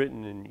n is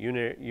written in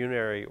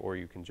unary, or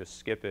you can just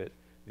skip it.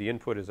 The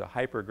input is a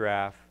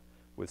hypergraph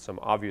with some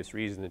obvious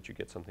reason that you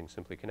get something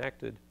simply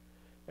connected.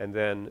 And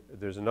then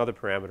there's another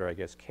parameter, I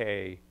guess,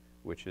 k,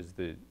 which is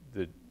the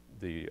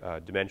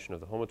dimension of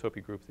the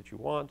homotopy group that you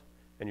want.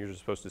 And you're just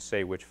supposed to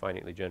say which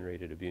finitely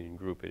generated abelian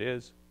group it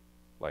is,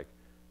 like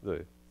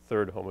the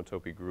third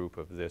homotopy group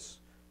of this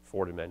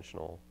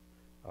four-dimensional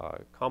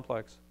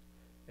complex.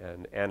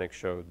 And Annex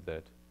showed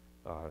that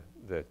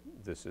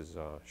this is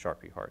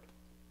sharp P hard.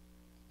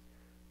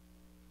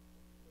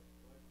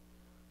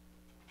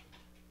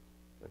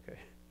 Okay.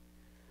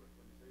 When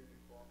you say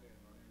uniformly and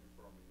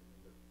non-uniformly, you mean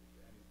that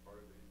n is part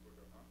of the input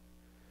or not?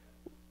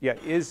 Yeah,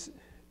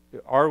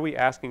 are we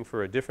asking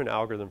for a different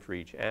algorithm for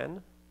each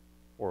n,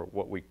 or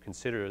what we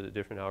consider a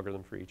different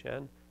algorithm for each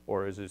n,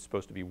 or is it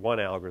supposed to be one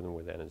algorithm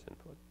with n as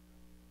input?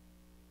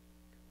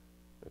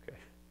 Okay.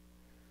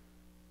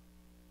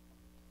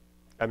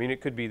 I mean,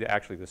 it could be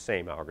actually the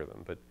same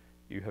algorithm, but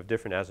you have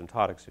different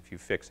asymptotics if you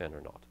fix n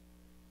or not.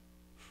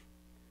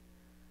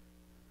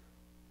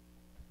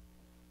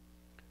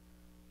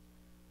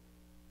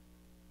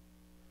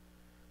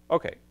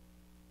 Okay,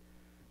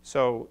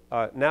 so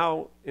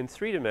now in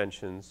 3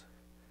 dimensions,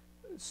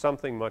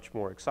 something much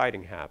more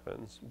exciting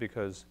happens,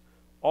 because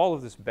all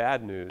of this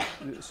bad news,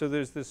 so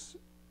there's this,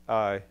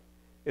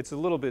 it's a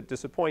little bit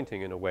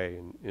disappointing in a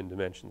way in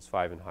dimensions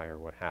 5 and higher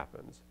what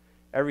happens.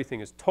 Everything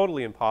is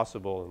totally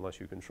impossible unless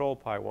you control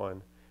pi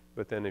 1,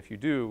 but then if you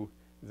do,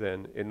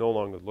 then it no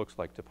longer looks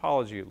like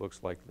topology, it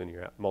looks like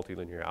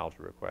multilinear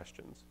algebra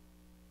questions.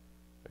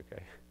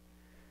 Okay.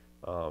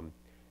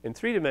 In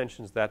 3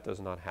 dimensions, that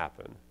does not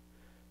happen.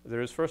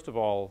 There is, first of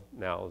all,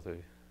 now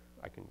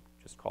I can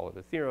just call it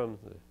a theorem,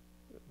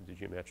 the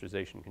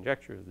geometrization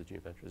conjecture, the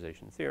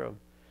geometrization theorem,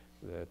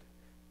 that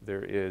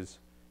there is,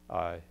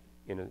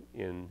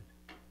 in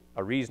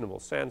a reasonable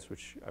sense,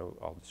 which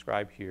I'll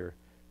describe here,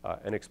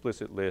 an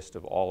explicit list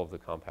of all of the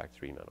compact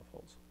 3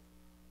 manifolds.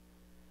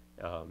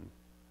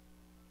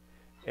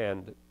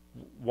 And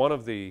one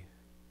of the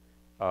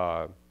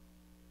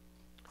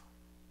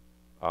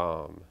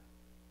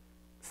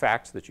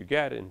facts that you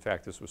get, in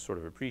fact, this was sort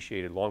of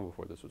appreciated long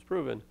before this was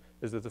proven,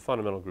 is that the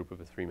fundamental group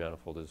of a 3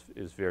 manifold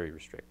is very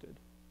restricted.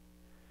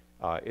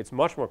 It's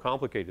much more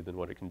complicated than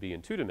what it can be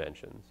in 2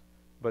 dimensions,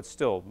 but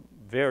still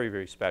very,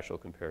 very special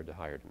compared to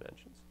higher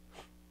dimensions.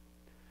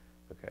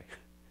 Okay.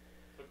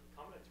 So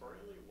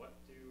combinatorially, what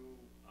do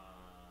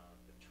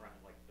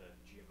the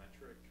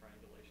geometric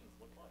triangulations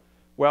look like?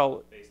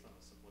 Well, based on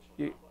the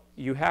simplicial complex?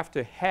 You have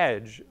to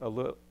hedge a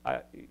little.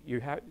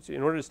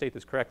 In order to state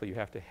this correctly, you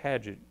have to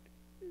hedge it,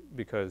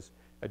 because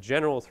a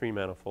general 3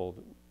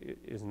 manifold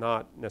is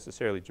not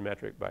necessarily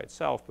geometric by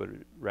itself, but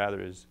it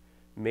rather is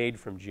made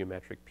from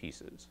geometric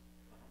pieces.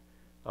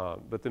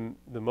 But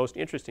the most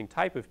interesting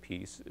type of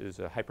piece is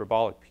a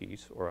hyperbolic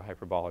piece or a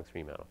hyperbolic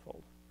 3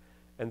 manifold.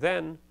 And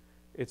then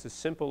it's as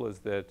simple as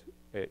that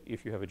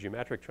if you have a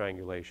geometric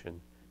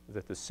triangulation,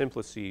 that the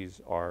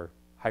simplices are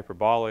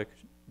hyperbolic,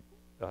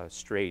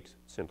 straight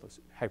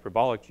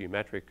hyperbolic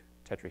geometric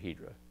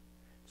tetrahedra.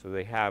 So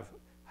they have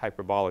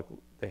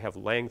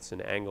lengths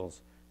and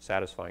angles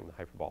satisfying the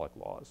hyperbolic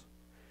laws.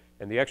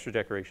 And the extra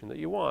decoration that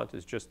you want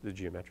is just the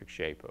geometric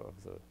shape of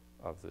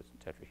the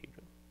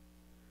tetrahedron.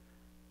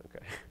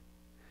 Okay.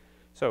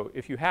 So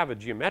if you have a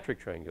geometric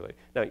triangulation,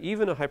 now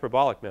even a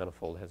hyperbolic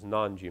manifold has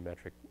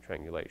non-geometric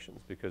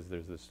triangulations, because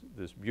there's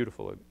this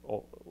beautiful,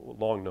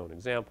 long-known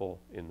example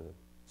in the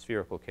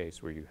spherical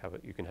case where you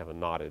can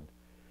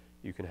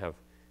have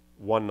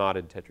one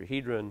knotted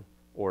tetrahedron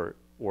or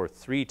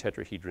 3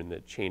 tetrahedron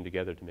that chain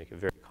together to make a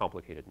very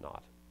complicated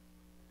knot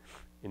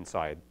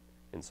inside.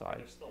 Are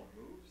there still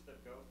moves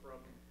that go from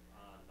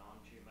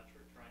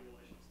non-geometric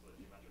triangulations to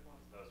the geometric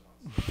ones? Those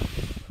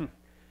ones.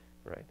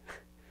 Right.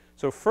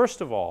 So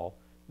first of all,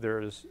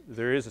 there is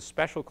a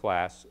special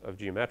class of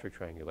geometric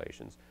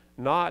triangulations,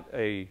 not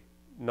a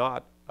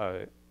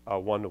a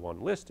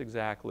one-to-one list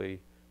exactly,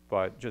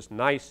 but just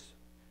nice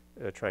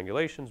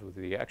triangulations with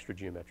the extra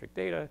geometric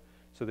data,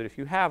 so that if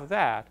you have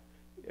that,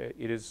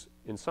 it is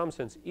in some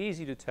sense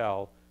easy to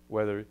tell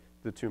whether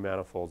the two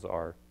manifolds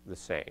are the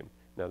same.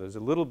 Now there's a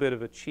little bit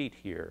of a cheat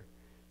here.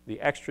 The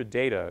extra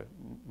data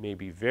may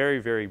be very,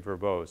 very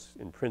verbose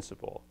in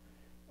principle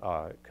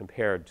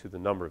compared to the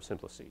number of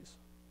simplices,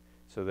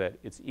 so that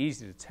it's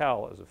easy to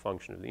tell as a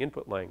function of the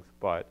input length,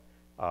 but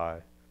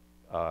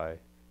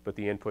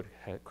the input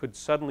could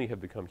suddenly have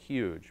become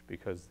huge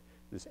because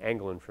this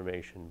angle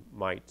information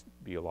might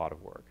be a lot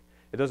of work.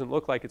 It doesn't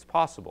look like it's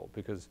possible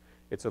because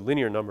it's a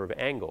linear number of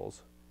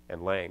angles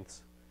and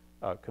lengths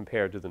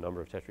compared to the number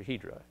of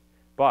tetrahedra.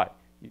 But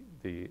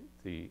the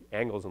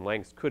angles and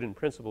lengths could in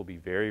principle be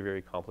very,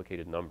 very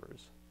complicated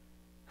numbers.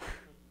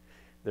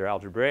 They're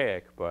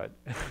algebraic, but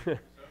So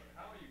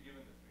how are you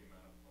given the three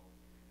manifolds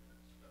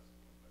that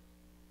you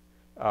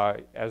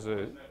discussed? as a How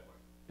does that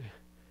work?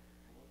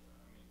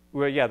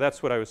 well, yeah,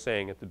 that's what I was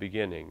saying at the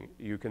beginning.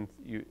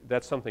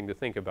 That's something to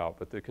think about,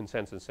 but the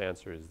consensus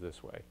answer is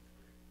this way.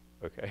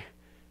 Okay.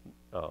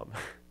 So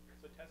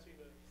testing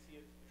to see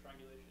if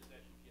triangulation is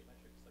actually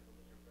geometric is like a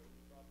linear probability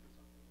problem or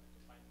something, like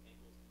to find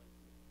angles and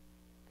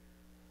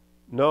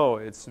lengths. No,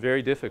 it's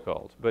very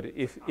difficult. But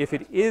if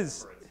it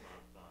is, Or it's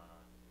not,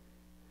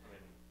 I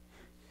mean,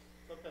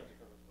 Sometimes it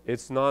covers both.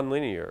 it's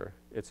nonlinear.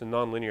 It's a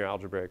nonlinear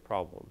algebraic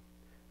problem.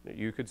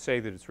 You could say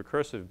that it's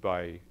recursive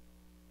by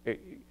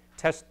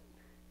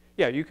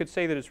Yeah, you could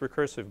say that it's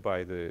recursive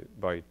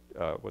by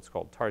what's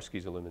called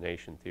Tarski's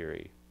elimination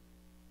theory.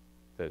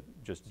 That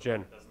just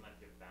doesn't that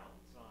give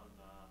bounds on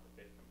the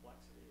bit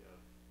complexity of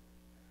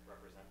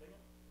representing it?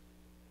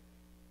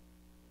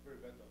 Very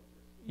bad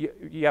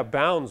numbers. yeah,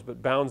 bounds,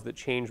 but bounds that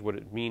change what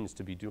it means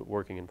to be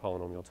working in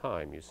polynomial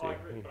time. You see. Oh, I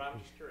agree, but I'm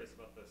just curious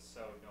about the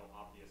so no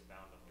obvious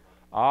bound on the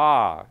line.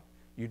 Ah,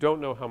 you don't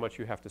know how much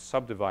you have to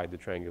subdivide the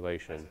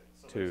triangulation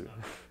So to.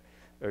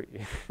 there's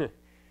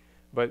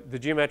But the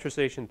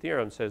geometrization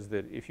theorem says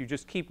that if you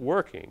just keep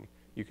working,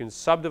 you can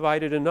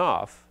subdivide it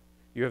enough.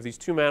 You have these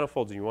two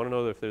manifolds and you want to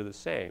know if they're the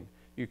same.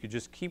 You could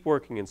just keep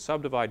working and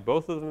subdivide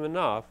both of them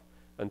enough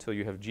until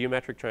you have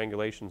geometric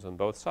triangulations on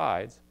both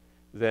sides.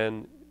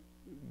 Then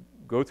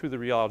go through the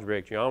real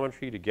algebraic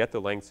geometry to get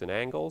the lengths and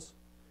angles,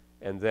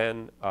 and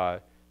then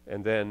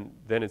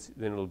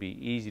it'll be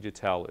easy to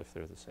tell if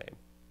they're the same.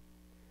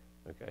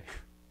 Okay.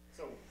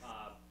 So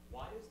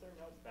why is there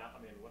no bound?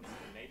 I mean, what's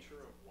the nature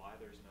of why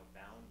there's no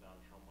bound on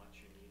how much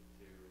you need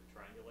to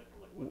triangulate?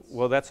 Like what's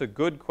Well, that's a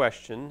good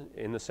question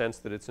in the sense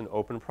that it's an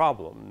open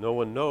problem. No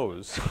one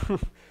knows. So is this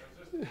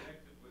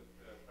connected with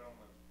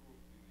Perelman's proof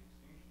in the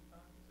extinction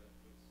time? Is that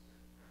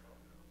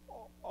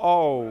what's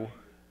Oh,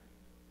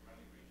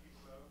 running Ricci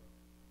flow?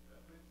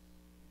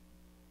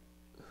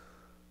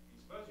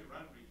 Suppose you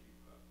run Ricci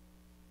flow.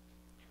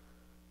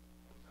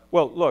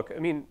 well, look, I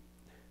mean,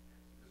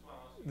 This one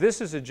also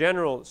this is a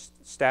general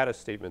status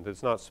statement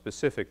that's not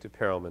specific to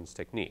Perelman's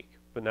technique.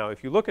 But now,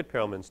 if you look at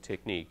Perelman's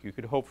technique, you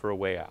could hope for a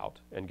way out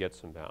and get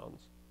some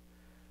bounds.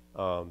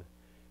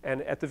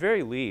 And at the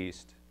very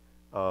least,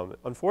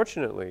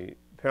 unfortunately,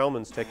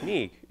 Perelman's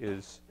technique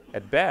is,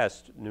 at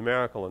best,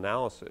 numerical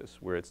analysis,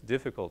 where it's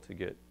difficult to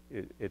get,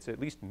 it's at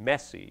least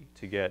messy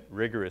to get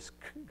rigorous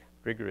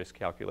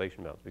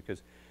calculation bounds,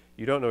 because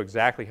you don't know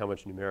exactly how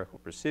much numerical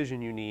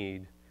precision you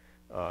need.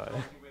 where the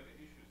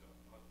issues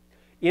are.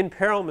 In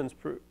Perelman's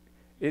proof,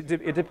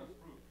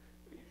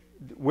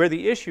 where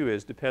the issue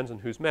is depends on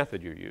whose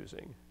method you're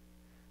using.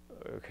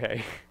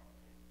 Okay?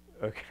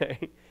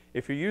 Okay?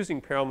 If you're using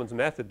Perelman's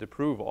method to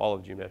prove all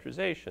of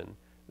geometrization,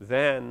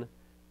 then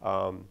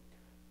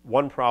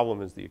one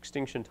problem is the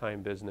extinction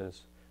time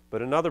business,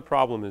 but another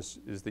problem is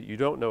that you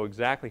don't know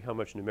exactly how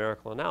much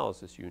numerical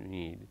analysis you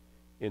need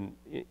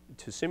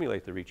to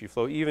simulate the Ricci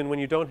flow, even when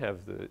you don't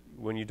have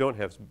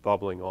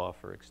bubbling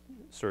off or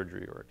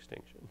surgery or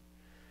extinction.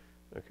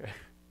 Okay.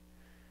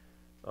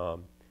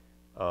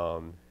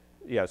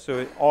 Yeah,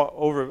 so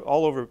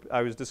all over,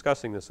 I was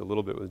discussing this a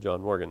little bit with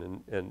John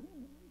Morgan, and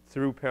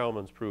through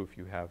Perelman's proof,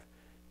 you have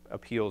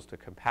appeals to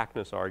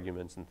compactness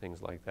arguments and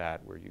things like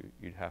that, where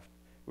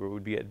where it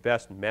would be at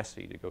best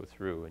messy to go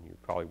through, and you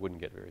probably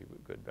wouldn't get very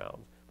good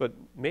bounds. But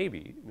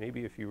maybe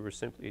if you were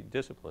simply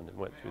disciplined and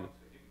went through. Also,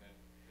 given that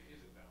there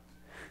is a bound.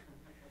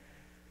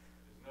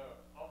 There's no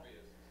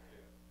obvious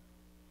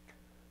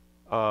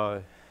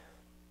clear.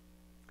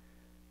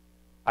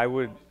 I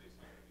would. Obviously,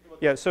 it's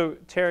not. Yeah, so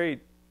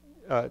Terry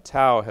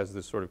Tao has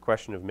this sort of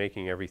question of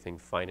making everything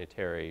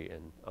finitary,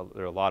 and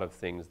there are a lot of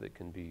things that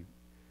can be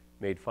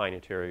made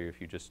finitary if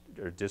you just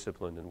are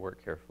disciplined and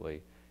work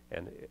carefully.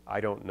 And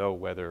I don't know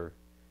whether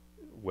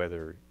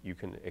you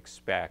can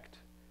expect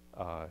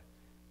a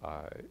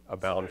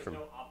bound so from.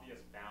 there's no obvious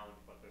bound,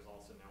 but there's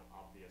also no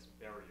obvious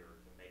barrier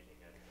to making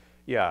it.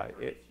 Yeah,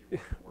 better if you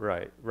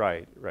want to work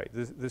right.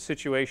 The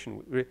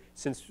situation,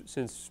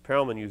 since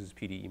Perelman uses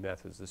PDE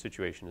methods, the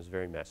situation is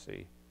very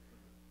messy.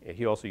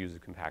 He also uses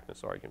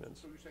compactness arguments.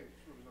 So you're saying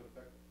his proof is not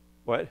effective?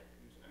 What?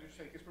 You're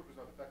saying his proof is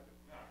not effective?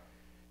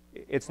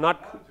 It's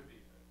not. Bound to be.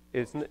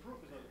 It's His proof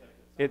is not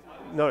effective.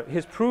 No,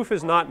 his proof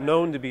is not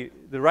known to be,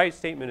 the right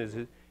statement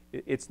is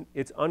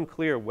it's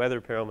unclear whether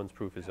Perelman's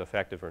proof is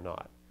effective or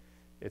not.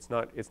 It's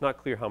not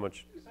clear how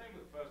much. The same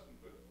with first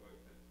and good work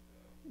that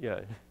Yeah.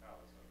 Alice had.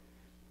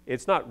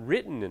 It's not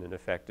written in an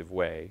effective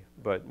way,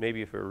 but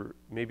maybe if you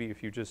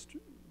just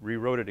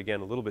rewrote it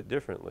again a little bit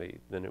differently,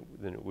 then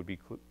it would be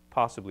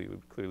possibly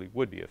clearly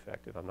would be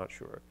effective. I'm not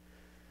sure.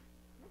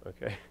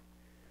 Okay.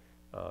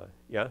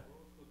 Yeah.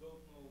 Who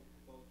don't know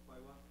about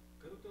phi1,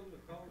 can you tell me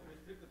how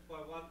restricted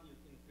phi1 is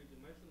in 3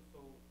 dimensions? So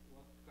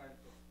what kind of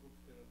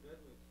groups can you get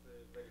with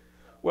very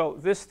Well,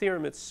 this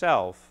theorem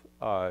itself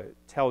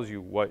tells you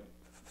what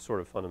sort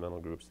of fundamental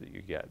groups that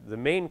you get. The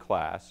main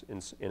class,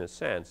 in a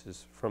sense,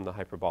 is from the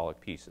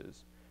hyperbolic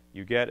pieces.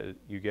 You get a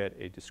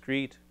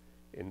discrete,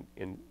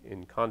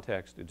 in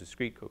context, a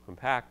discrete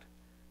co-compact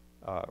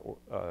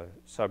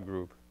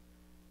subgroup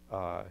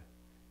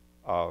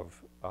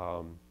of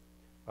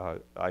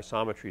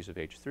isometries of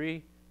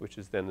H3, which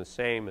is then the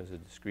same as a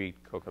discrete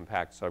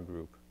co-compact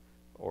subgroup,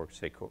 or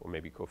say or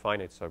maybe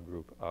cofinite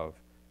subgroup of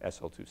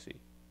SL2C.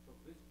 So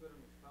this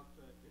theorem is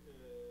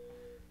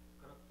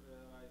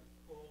characterize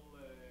all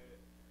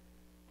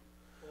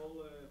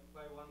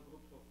phi1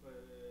 groups of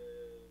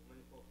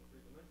manifolds in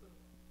 3 dimensions?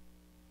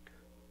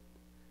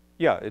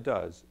 Yeah, it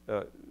does.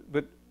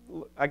 But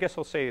I guess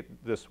I'll say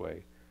it this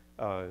way.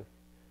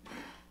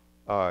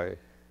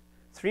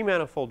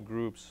 3-manifold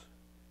groups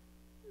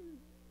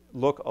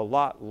look a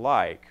lot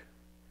like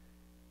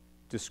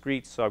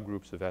discrete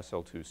subgroups of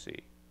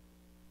SL2C.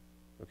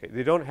 Okay,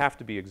 they don't have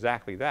to be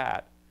exactly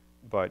that,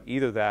 but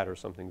either that or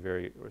something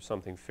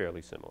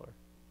fairly similar.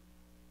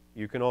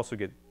 You can also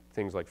get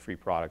things like free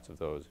products of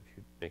those if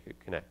you make a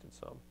connected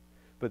sum.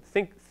 But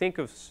think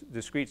of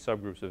discrete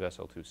subgroups of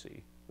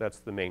SL2C. That's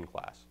the main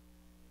class.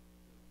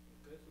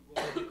 Okay, so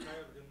go to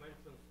higher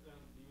dimensions and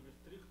you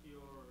restrict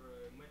your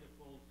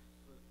manifolds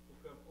to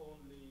have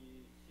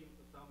only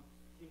some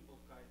simple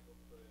kinds of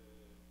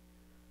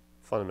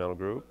Fundamental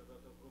group. groups.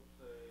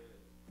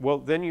 Well,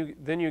 then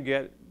you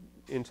get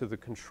into the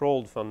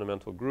controlled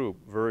fundamental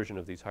group version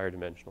of these higher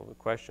dimensional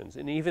questions.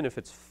 And even if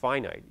it's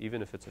finite,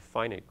 even if it's a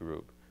finite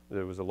group,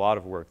 there was a lot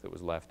of work that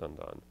was left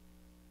undone,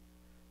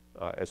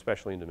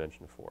 especially in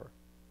dimension 4.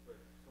 So,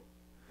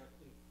 but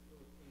in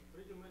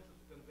 3 dimensions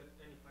you can get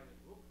any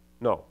finite group?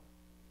 No.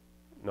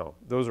 No.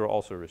 Those are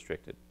also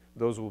restricted.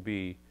 Those will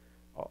be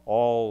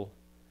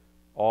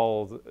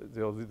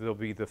they'll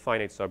be the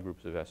finite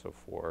subgroups of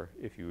SO4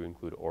 if you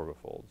include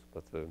orbifolds,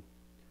 but the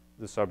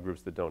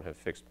subgroups that don't have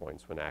fixed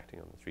points when acting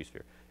on the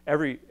 3-sphere.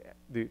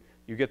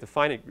 You get the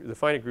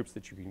finite groups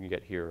that you can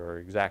get here are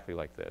exactly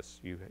like this.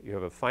 You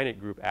have a finite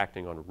group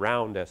acting on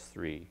round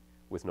S3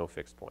 with no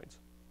fixed points.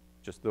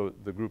 Just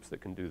the groups that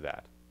can do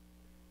that.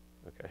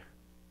 Okay.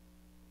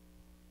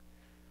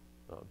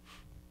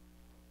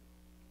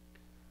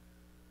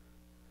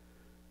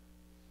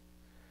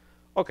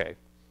 Okay.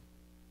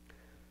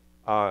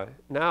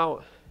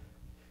 Now,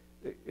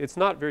 it's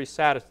not very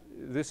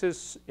this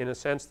is, in a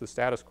sense, the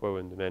status quo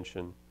in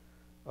dimension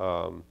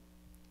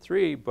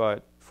 3,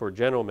 but for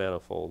general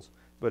manifolds.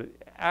 But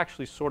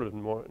actually, sort of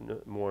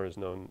more is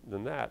known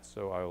than that.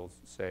 So I will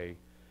say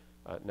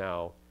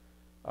now,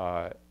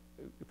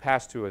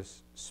 pass to a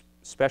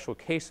special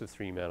case of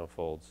 3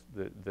 manifolds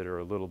that are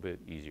a little bit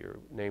easier,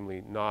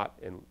 namely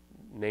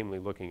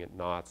looking at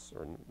knots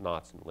and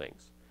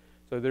links.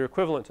 So they're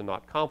equivalent to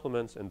knot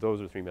complements, and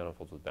those are 3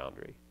 manifolds with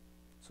boundary.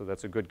 So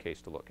that's a good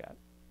case to look at.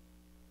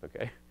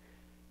 Okay,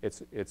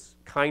 it's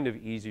kind of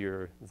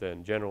easier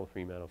than general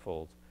 3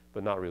 manifolds,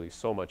 but not really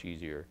so much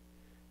easier.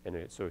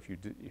 And so if you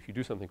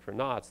do something for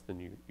knots,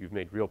 then you've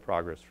made real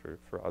progress for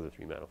other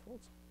 3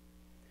 manifolds.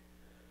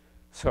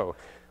 So,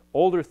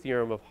 older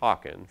theorem of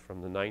Haken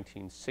from the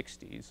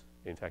 1960s.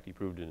 In fact, he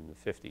proved it in the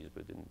 50s,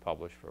 but didn't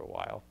publish for a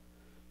while.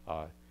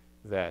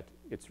 That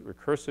it's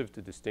recursive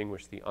to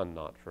distinguish the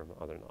unknot from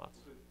other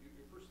knots. So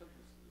your first sentence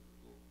is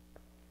a little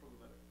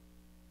problematic.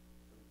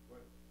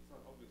 But it's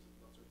not obvious that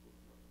knots are equal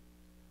to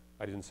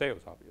I didn't say it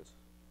was obvious.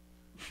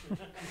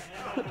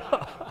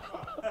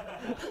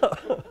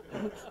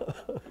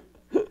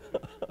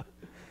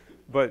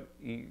 But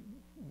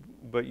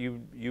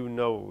you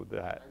know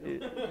that.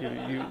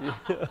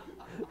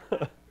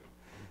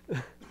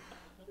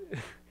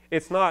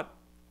 It's not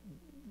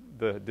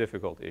the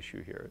difficult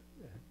issue here.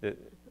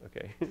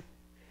 Okay.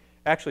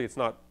 Actually, it's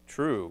not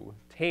true.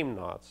 Tame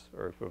knots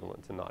are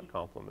equivalent to knot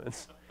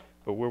complements,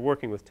 but we're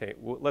working with tame.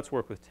 Let's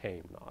work with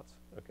tame knots.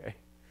 Okay,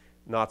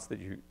 knots that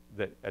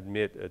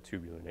admit a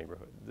tubular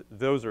neighborhood.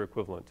 Those are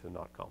equivalent to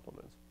knot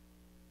complements,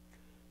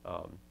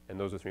 and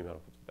those are 3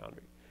 manifolds with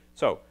boundary.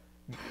 So,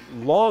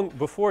 long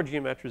before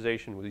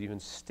geometrization was even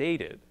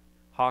stated,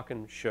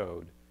 Haken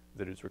showed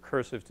that it's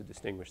recursive to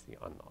distinguish the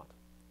unknot.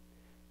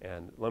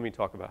 And let me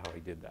talk about how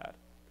he did that.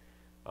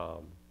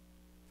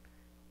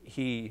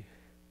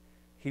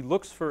 He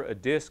looks for a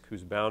disk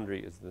whose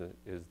boundary is the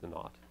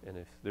knot, and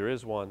if there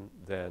is one,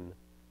 then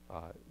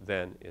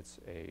it's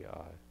a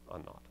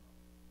unknot.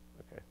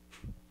 Okay.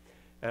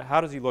 And how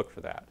does he look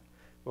for that?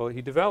 Well,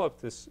 he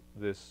developed this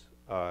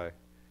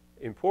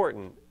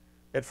important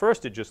At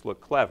first, it just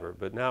looked clever,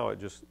 but now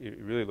it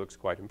really looks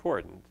quite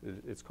important.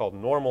 It's called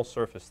normal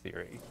surface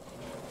theory.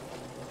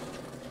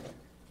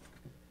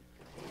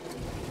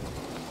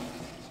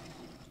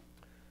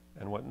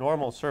 And what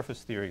normal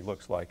surface theory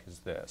looks like is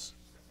this.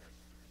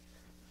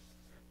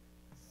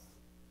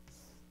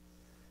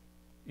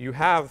 You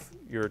have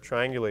your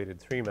triangulated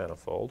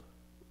three-manifold,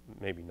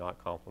 maybe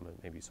not complement,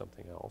 maybe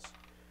something else.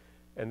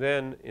 And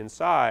then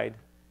inside,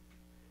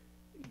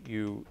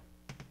 you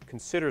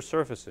consider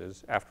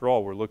surfaces. After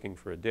all, we're looking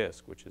for a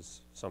disk, which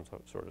is some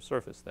sort of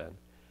surface then,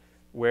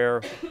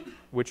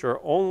 which are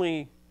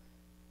only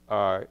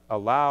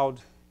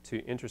allowed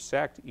to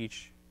intersect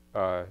each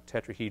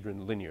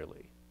tetrahedron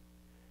linearly.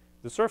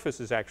 The surface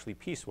is actually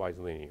piecewise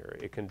linear.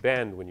 It can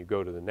bend when you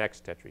go to the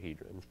next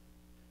tetrahedron.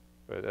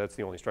 That's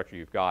the only structure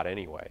you've got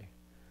anyway.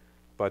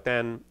 But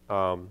then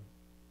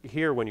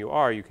here, when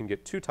you can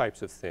get two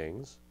types of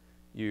things.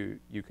 You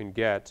can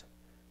get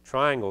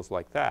triangles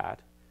like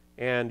that,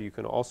 and you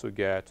can also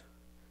get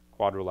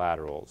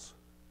quadrilaterals.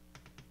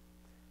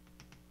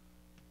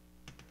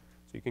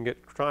 So you can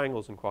get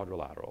triangles and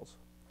quadrilaterals.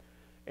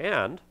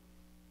 And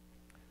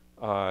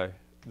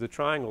the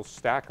triangles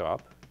stack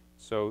up.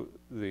 So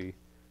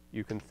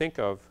you can think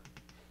of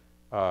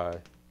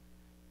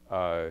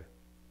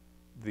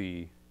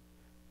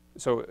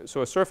so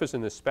a surface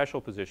in this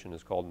special position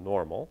is called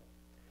normal.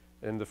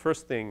 And the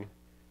first thing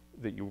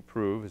that you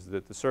prove is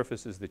that the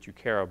surfaces that you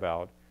care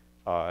about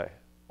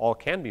all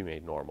can be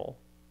made normal.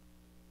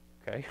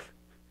 Okay?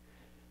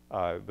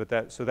 But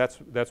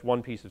that's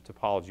one piece of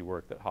topology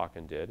work that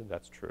Haken did, and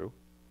that's true.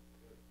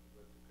 But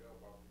you care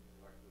about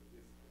like the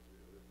disk that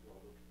you are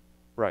looking.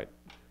 Right.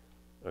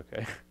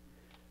 Okay.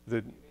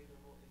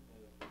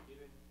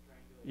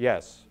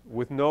 Yes,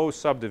 with no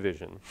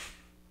subdivision.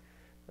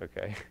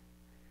 Okay.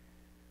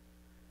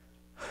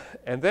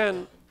 And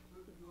then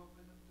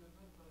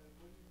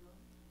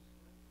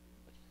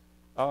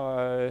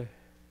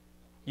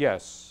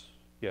yes.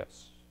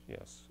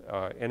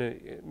 And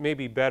it may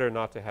be better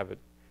not to have it,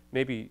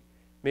 maybe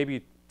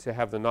to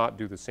have the knot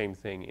do the same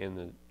thing in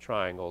the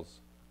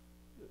triangles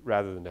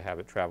rather than to have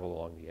it travel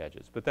along the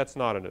edges. But that's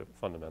not a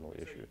fundamental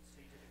issue. So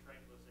you take a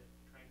triangulation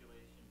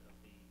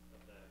of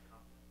the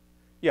complement?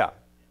 Yeah.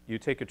 You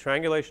take a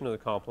triangulation of the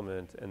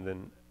complement, and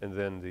then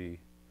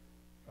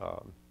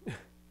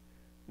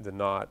the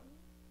knot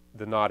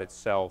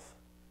itself.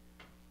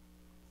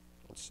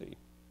 Let's see.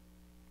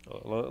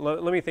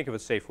 Let me think of a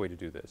safe way to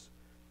do this.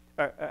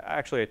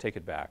 Actually, I take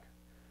it back.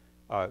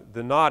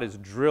 The knot is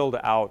drilled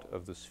out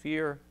of the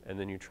sphere, and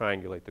then you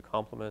triangulate the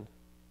complement.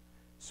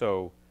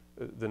 So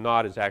the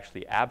knot is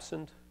actually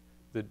absent.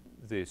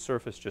 The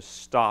surface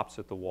just stops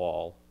at the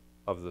wall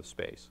of the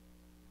space.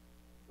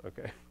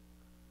 Okay.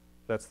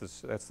 That's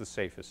the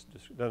safest.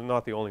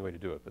 Not the only way to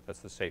do it, but that's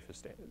the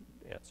safest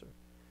answer.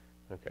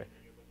 Okay. And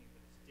then you're looking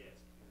for this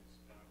disk whose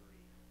boundary.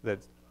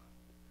 That's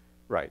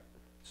right.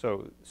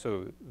 So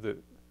the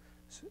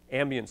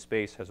ambient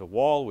space has a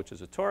wall, which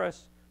is a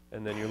torus,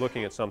 and then you're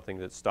looking at something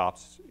that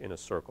stops in a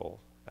circle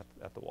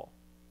at the wall.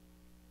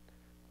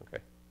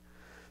 Okay.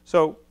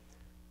 So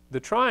the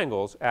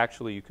triangles,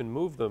 actually, you can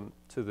move them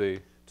to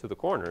the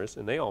corners,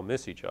 and they all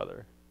miss each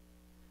other.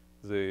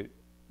 And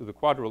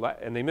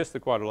they miss the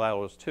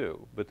quadrilaterals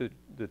too, but the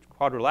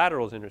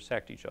quadrilaterals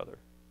intersect each other.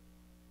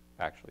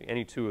 Actually,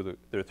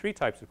 there are three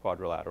types of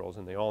quadrilaterals,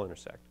 and they all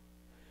intersect.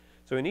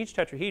 So in each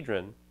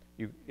tetrahedron,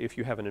 if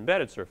you have an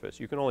embedded surface,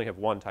 you can only have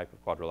one type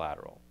of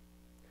quadrilateral.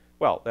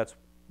 Well,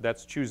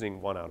 that's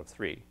choosing one out of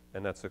three,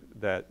 and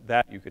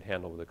that you could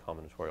handle with a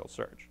combinatorial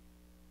search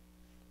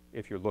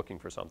if you're looking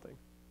for something.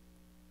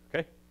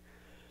 Okay,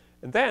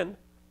 and then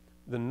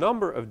the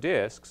number of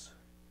disks.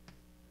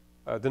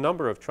 The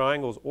number of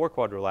triangles or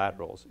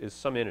quadrilaterals is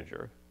some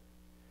integer.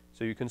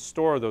 So you can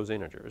store those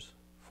integers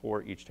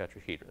for each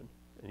tetrahedron.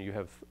 And you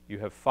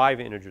have 5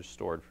 integers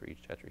stored for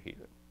each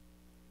tetrahedron.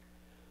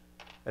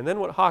 And then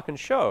what Haken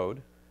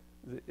showed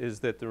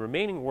is that the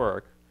remaining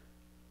work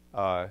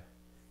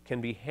can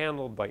be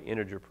handled by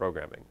integer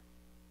programming.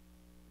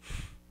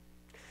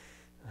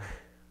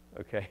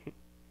 Okay?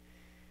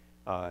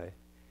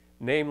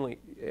 Namely,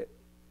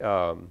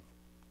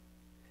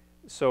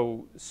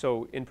 so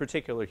in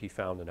particular, he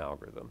found an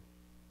algorithm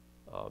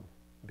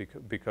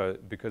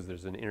because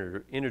there's an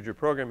integer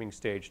programming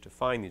stage to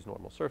find these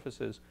normal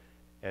surfaces,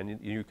 and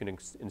you can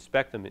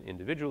inspect them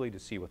individually to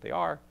see what they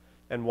are,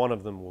 and one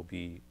of them will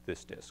be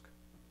this disk.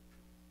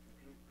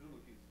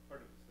 Presumably, he's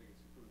part of this thing is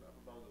he proved the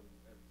upper bound of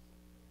ends.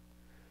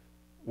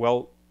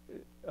 Well,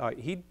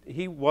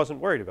 he wasn't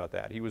worried about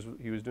that. He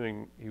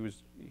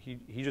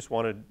just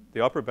wanted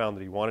the upper bound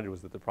that he wanted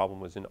was that the problem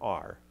was in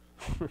R.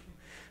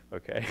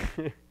 Okay.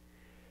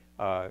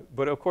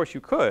 But of course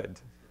you could,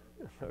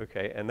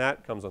 okay, and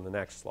that comes on the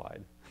next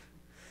slide.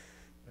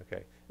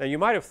 Okay. Now you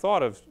might have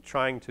thought of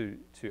trying to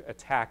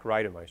attack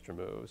Reidemeister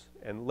moves,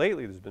 and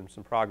lately there's been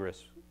some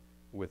progress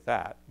with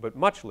that, but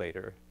much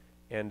later,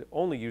 and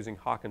only using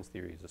Haken's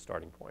theory as a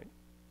starting point.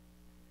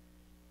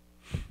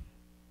 What's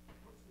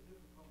the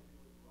difficulty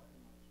with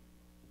Reidemeister?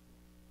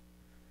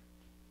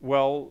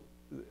 Well,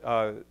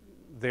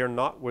 they're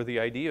not where the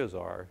ideas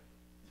are.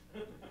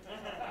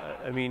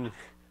 I mean,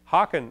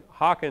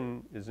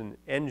 Haken is an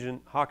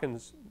engine.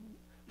 Hawkins'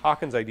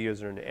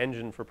 ideas are an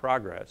engine for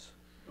progress,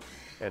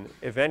 and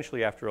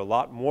eventually, after a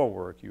lot more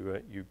work,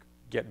 you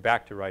get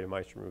back to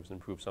Reidemeister moves and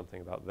prove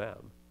something about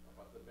them.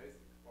 But the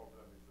basic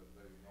problem is that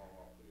there is no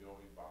a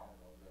priori bound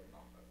on the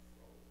numbers.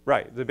 So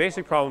Right. The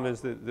basic problem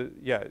is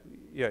that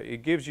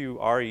it gives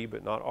you RE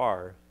but not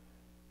R,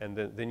 and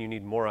then you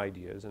need more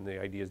ideas, and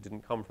the ideas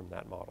didn't come from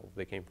that model.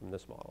 They came from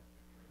this model.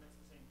 And that's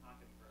the same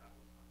Haken for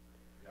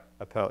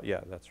Appleton.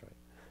 Yeah, that's right.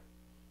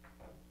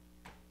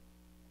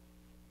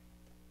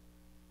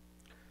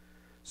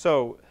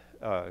 So,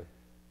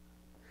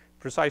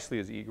 precisely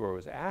as Igor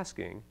was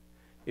asking,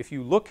 if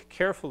you look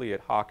carefully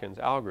at Haken's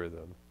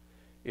algorithm,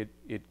 it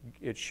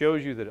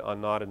shows you that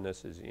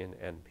unknottedness is in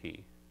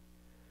NP.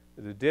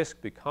 The disk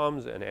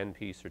becomes an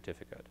NP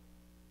certificate.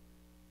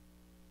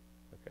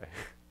 Okay,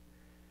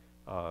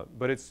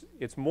 but it's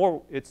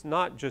not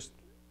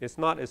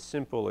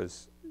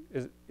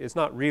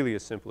really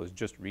as simple as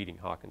just reading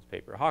Haken's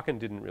paper. Haken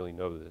didn't really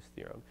know this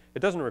theorem. It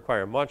doesn't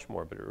require much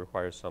more, but it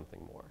requires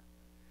something more.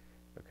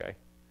 Okay.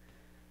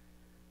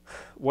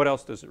 What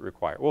else does it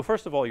require? Well,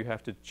 first of all, you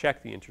have to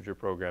check the integer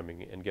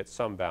programming and get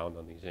some bound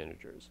on these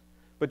integers.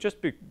 But just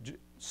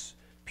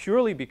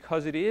purely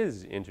because it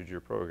is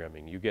integer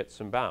programming, you get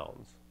some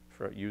bounds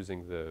for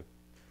using the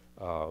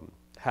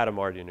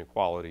Hadamard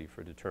inequality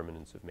for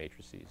determinants of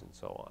matrices and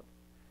so on.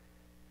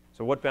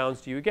 So what bounds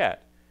do you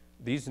get?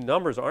 These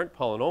numbers aren't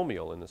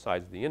polynomial in the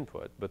size of the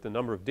input, but the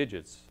number of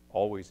digits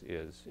always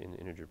is in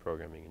integer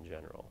programming in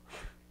general.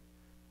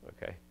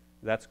 Okay,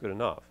 that's good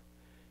enough.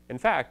 In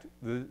fact,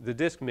 the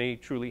disk may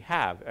truly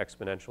have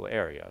exponential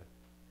area,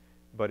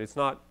 but it's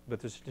not.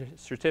 But the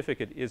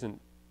certificate isn't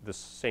the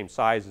same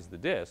size as the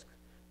disk.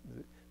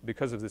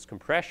 Because of this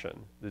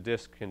compression, the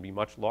disk can be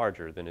much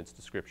larger than its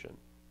description.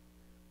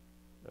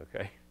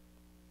 Okay.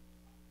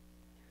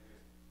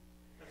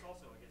 That's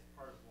also, I guess,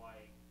 part of why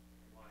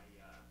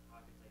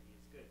Haken's idea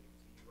is good,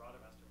 because you do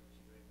Rademaster moves,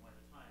 you're doing one at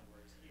a time,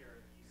 whereas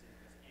here, using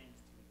this end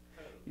to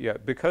encode. Yeah,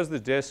 because the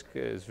disk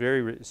is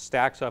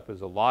stacks up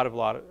as a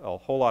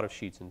whole lot of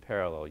sheets in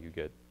parallel, you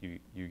get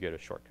a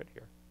shortcut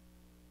here.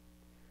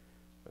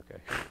 Okay.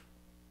 it's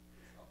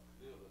not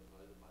clear that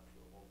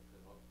Reidemeister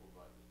cannot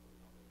provide the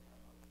polynomial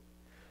time.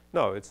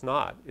 No, it's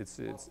not. It's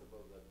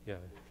Possible that yeah. the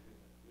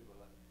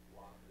equivalent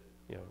one is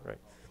Yeah, right.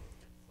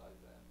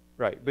 size n.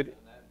 Right, but An n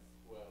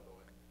squared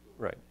or n cubed.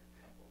 right.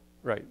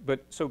 Right,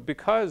 but so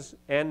because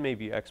n may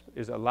be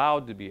is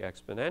allowed to be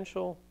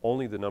exponential,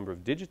 only the number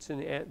of digits in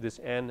this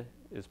n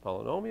is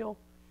polynomial,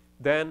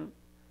 then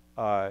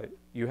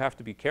you have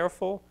to be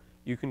careful.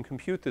 You can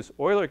compute the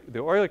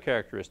Euler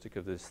characteristic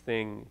of this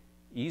thing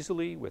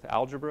easily with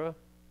algebra,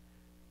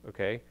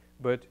 okay?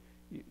 But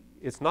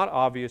it's not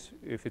obvious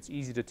if it's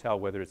easy to tell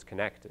whether it's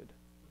connected.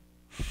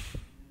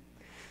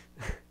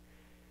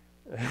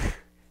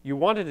 You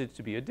wanted it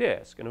to be a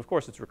disk, and of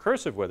course it's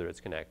recursive whether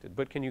it's connected,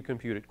 but can you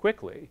compute it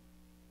quickly?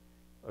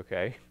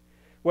 Okay,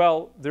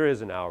 well, there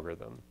is an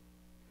algorithm.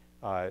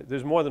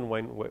 There's more than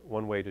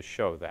one way to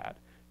show that.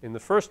 In the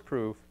first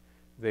proof,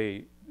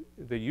 they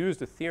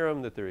used a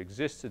theorem that there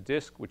exists a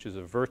disk which is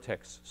a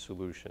vertex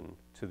solution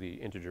to the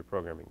integer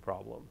programming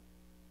problem.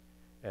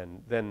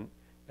 And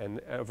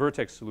a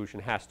vertex solution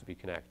has to be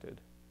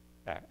connected,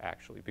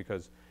 actually,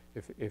 because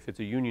if it's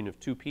a union of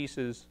two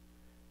pieces,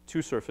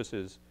 two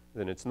surfaces,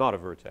 then it's not a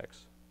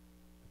vertex,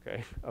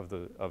 okay, of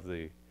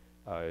the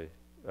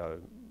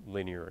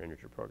linear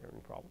integer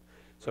programming problem.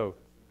 So,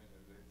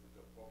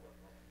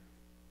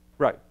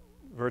 right,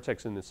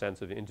 vertex in the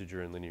sense of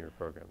integer and linear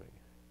programming.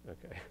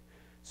 Okay,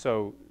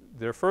 so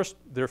their first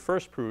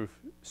proof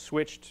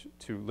switched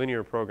to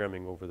linear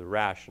programming over the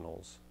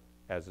rationals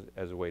as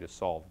a way to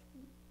solve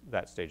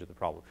that stage of the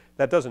problem.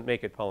 That doesn't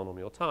make it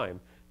polynomial time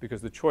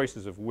because the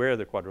choices of where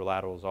the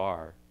quadrilaterals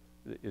are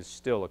is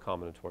still a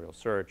combinatorial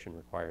search and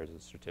requires a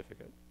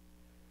certificate.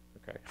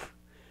 Okay.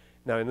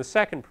 Now, in the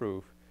second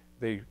proof,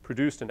 they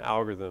produced an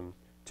algorithm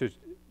to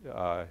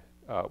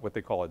what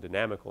they call a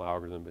dynamical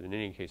algorithm, but in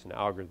any case, an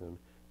algorithm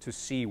to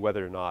see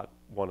whether or not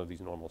one of these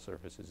normal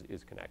surfaces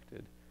is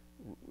connected,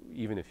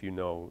 even if you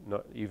know,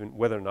 even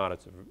whether or not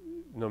it's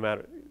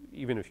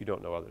even if you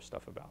don't know other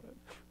stuff about it.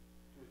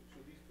 So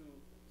these two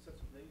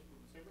sets of names with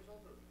the same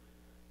result, or?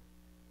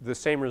 The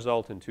same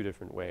result in two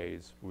different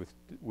ways with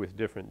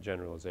different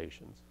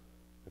generalizations.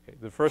 Okay.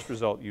 The first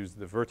result used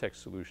the vertex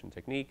solution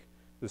technique.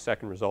 The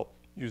second result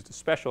used a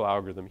special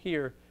algorithm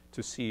here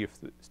to see if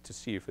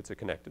it's a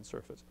connected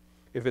surface.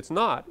 If it's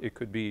not, it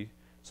could be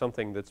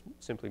something that's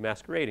simply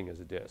masquerading as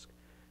a disk.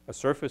 A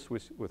surface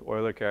with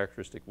Euler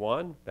characteristic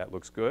 1, that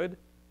looks good,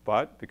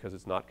 but because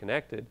it's not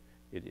connected,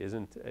 it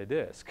isn't a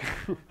disk.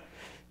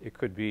 It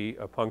could be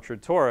a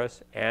punctured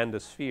torus and a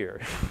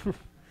sphere.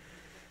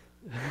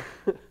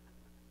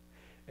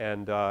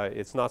 And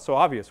it's not so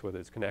obvious whether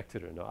it's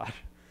connected or not.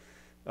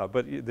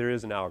 But there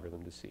is an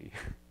algorithm to see.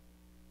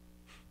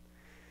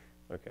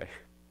 Okay.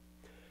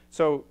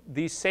 So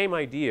these same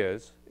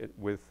ideas,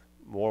 with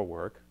more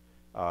work,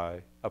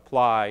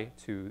 apply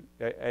to,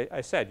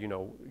 I said, you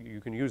know,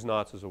 you can use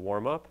knots as a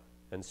warm-up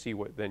and see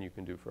what then you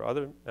can do for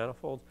other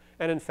manifolds.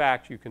 And in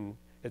fact, you can,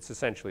 it's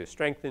essentially a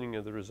strengthening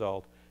of the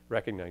result,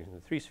 recognizing the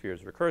three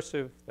spheres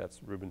recursive.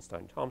 That's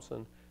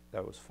Rubinstein-Thompson.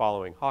 That was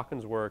following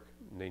Hawkins' work.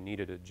 And they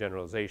needed a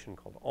generalization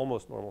called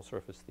almost normal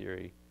surface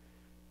theory,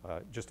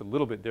 just a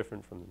little bit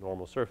different from the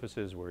normal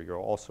surfaces where you're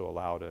also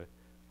allowed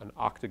an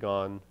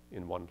octagon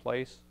in one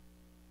place.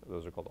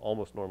 Those are called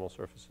almost normal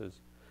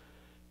surfaces.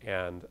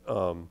 And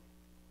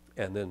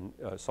then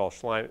Saul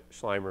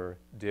Schleimer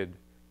did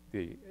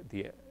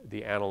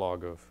the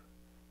analog of,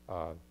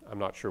 I'm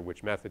not sure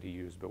which method he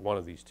used, but one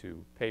of these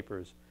two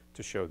papers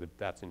to show that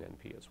that's in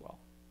NP as well.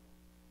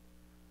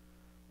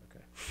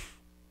 Okay.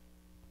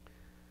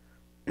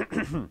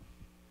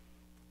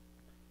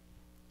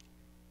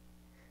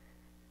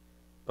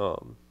 Now we're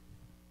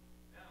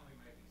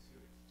making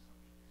serious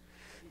assumptions.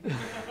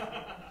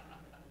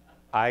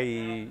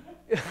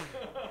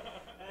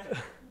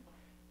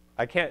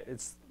 I can't,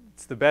 it's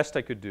the best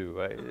I could do.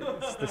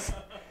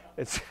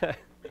 It's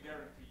We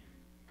guarantee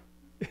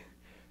you.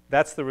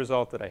 that's the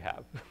result that I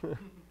have.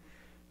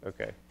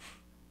 Okay.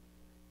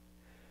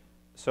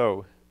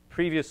 So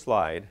Previous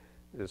slide.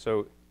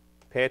 So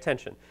pay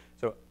attention.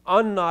 So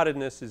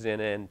unknottedness is in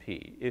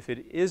NP. If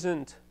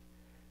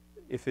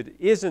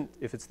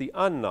it's the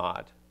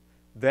unknot,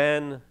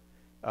 then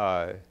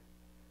the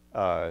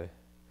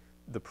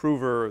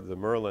prover, the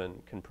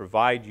Merlin, can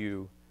provide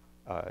you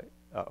a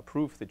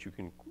proof that you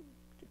can,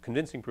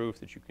 convincing proof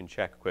that you can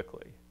check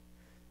quickly.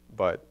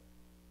 But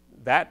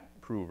that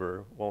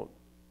prover won't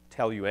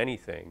tell you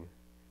anything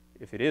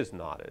if it is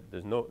knotted.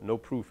 There's no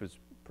proof is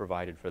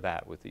provided for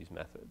that with these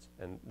methods.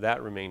 And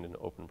that remained an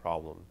open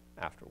problem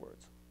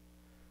afterwards.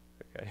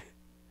 Okay.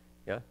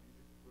 Yeah?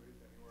 Put it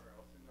anywhere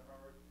else in the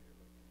hierarchy?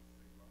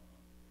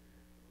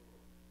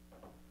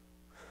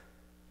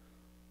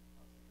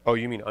 Oh,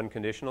 you mean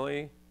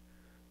unconditionally?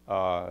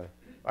 I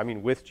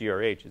mean, with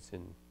GRH, it's in.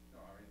 No,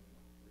 I mean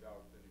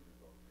without any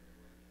result. It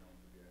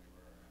wouldn't be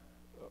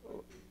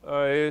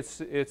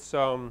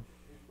anywhere.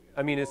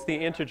 I mean, it's the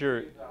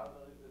integer.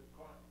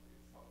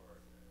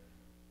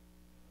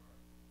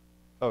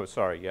 Oh,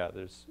 sorry. Yeah,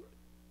 there's,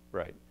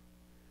 right.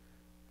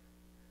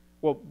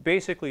 Well,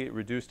 basically, it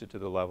reduced it to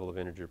the level of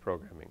integer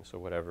programming. So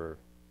whatever.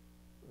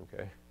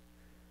 Okay.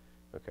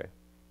 Okay.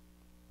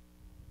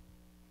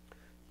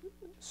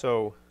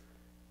 So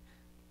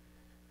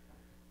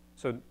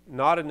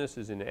knottedness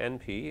is in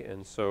NP,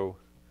 and so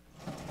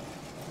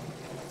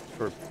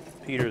for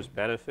Peter's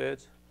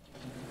benefit,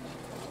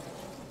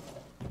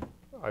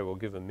 I will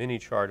give a mini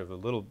chart of a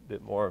little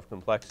bit more of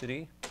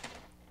complexity.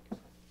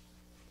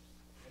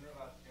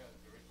 Generalized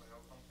directly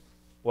L function.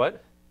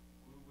 What?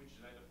 Which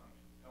data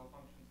function? L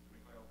functions,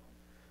 directly L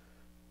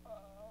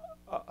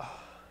functions?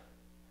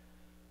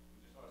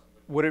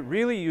 What it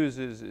really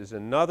uses is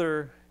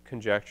another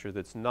conjecture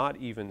that's not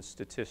even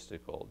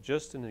statistical,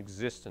 just an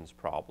existence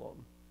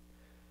problem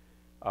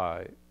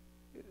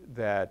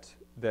that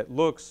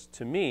looks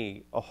to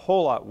me a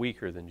whole lot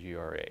weaker than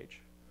GRH.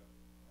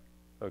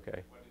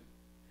 Okay.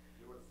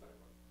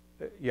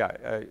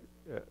 Yeah,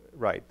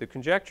 right. The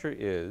conjecture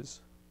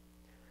is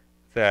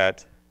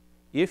that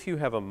if you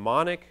have a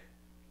monic,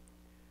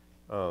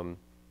 right,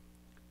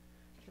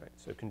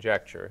 so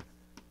conjecture,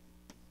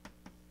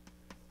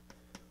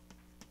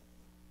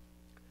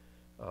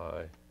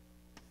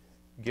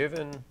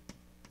 given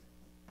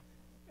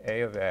a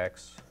of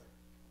x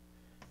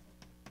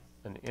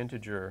an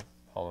integer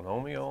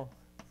polynomial,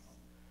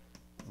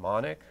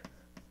 monic,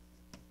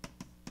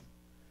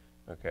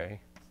 okay,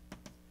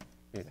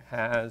 it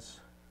has,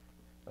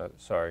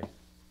 sorry,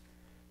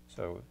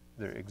 so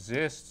there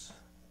exists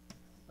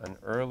an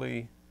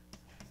early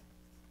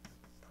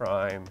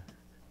prime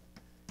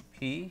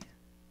p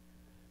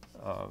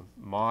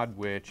mod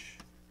which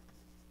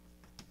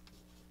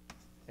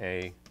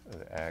a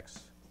of x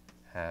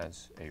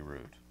has a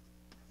root.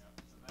 Yeah,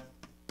 so that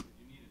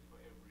you need it for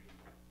every,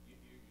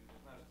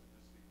 there's not a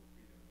statistical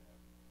freedom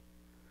there.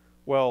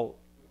 Well,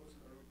 What's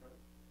an early prime?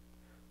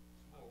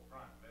 Small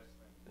prime, less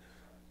than this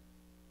size.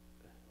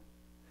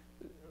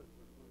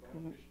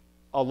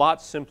 a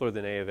lot simpler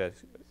than a of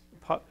x.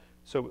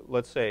 So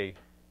let's say,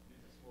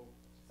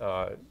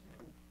 so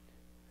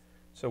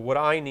what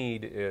I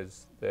need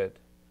is that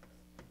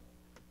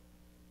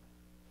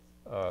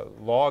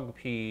log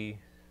p,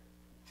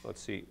 let's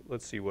see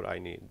what I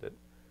need, that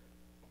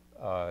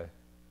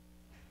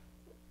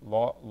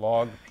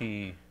log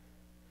p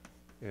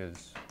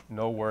is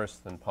no worse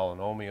than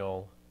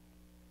polynomial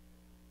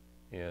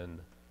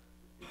in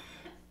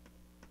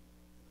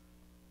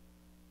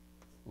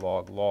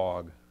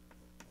log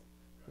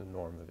the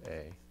norm of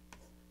A.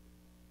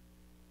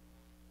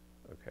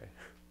 Okay.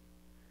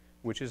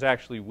 Which is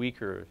actually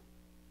weaker.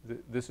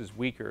 This is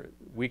weaker than.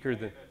 That's going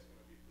to be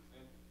presented to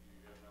you, you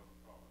have no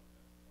problem.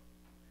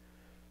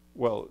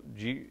 Well,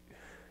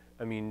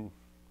 I mean,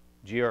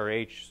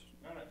 GRH.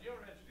 No,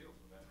 GRH deals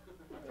with that.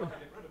 I'm trying to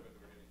get rid of it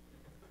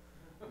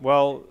already.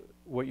 Well,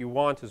 what you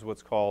want is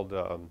what's called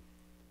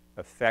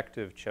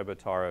effective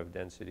Chebatarov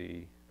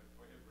density. But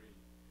for every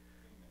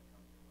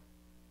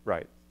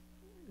Right.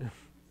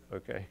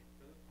 Okay.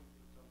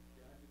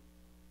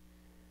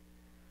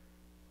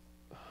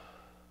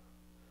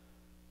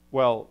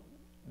 Well,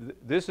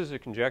 this is a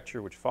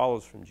conjecture which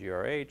follows from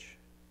GRH,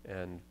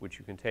 and which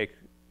you can take,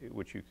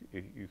 which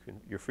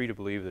you're free to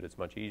believe that it's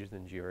much easier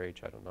than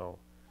GRH. I don't know.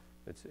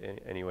 It's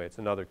anyway. It's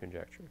another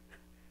conjecture.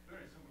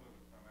 Very similar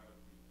with finality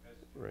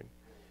testing. Right.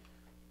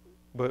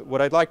 But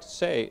what I'd like to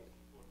say,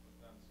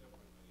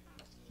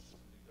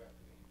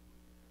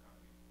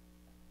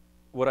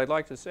 what I'd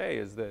like to say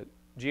is that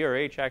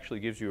GRH actually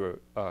gives you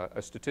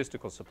a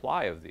statistical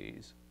supply of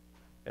these,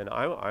 and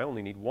I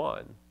only need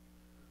one.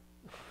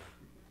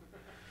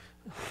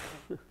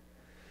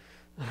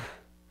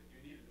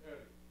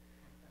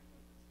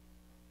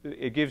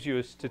 It gives you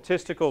a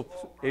statistical,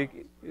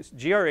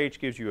 GRH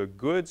gives you a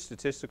good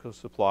statistical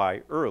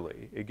supply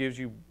early. It gives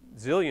you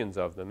zillions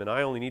of them, and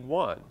I only need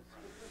one.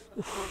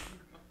 There are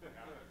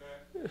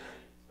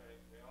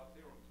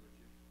theorems which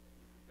if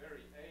you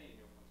vary A in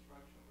your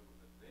construction a little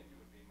bit, then you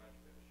would be in much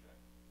better shape.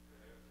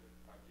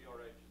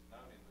 GRH is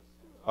known in this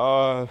sense.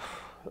 I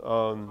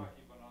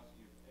keep on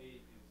asking if A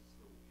is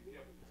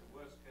if it's a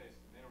worst case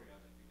scenario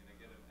that you're going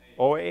to get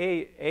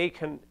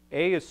an A.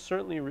 A is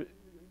certainly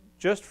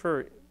just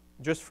for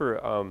Maybe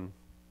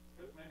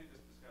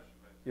this discussion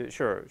later. yeah,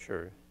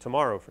 sure.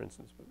 Tomorrow, for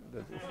instance.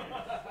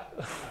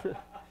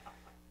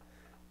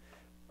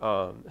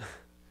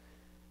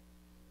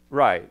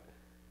 Right.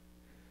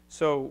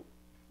 So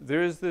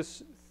there is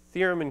this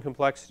theorem in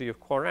complexity of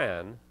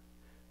Coran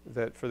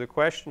that for the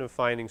question of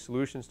finding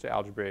solutions to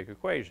algebraic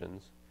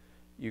equations,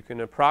 you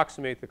can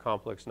approximate the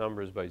complex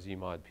numbers by Z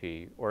mod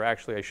P, or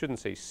actually I shouldn't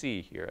say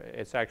C here.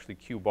 It's actually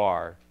Q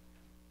bar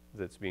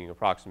that's being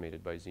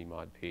approximated by Z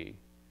mod P.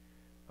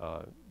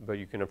 But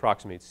you can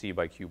approximate C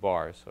by Q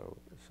bar. So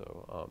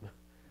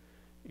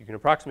you can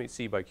approximate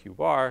C by Q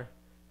bar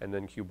and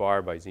then Q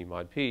bar by Z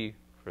mod P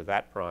for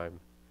that prime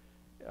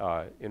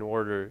in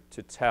order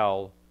to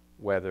tell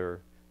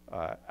whether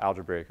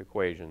algebraic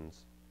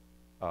equations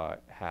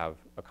have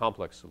a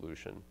complex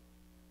solution.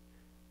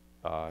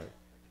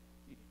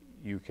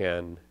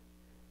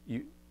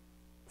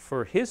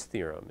 For his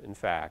theorem, in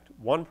fact,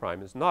 one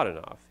prime is not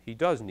enough. He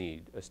does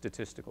need a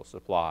statistical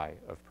supply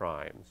of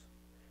primes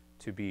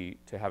to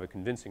have a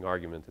convincing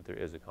argument that there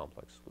is a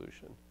complex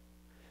solution.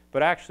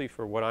 But actually,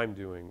 for what I'm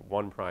doing,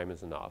 one prime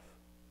is enough.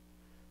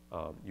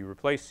 You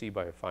replace C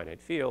by a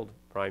finite field,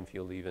 prime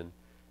field even,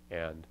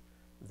 and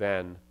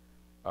then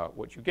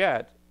what you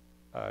get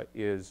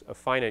is a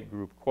finite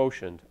group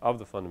quotient of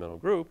the fundamental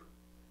group,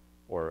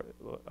 or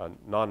a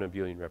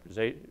non-abelian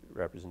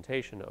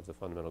representation of the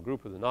fundamental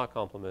group of the knot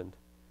complement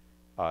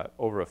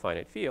over a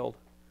finite field,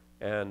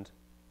 and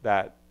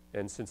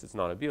since it's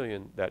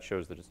non-abelian, that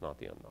shows that it's not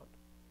the unknot.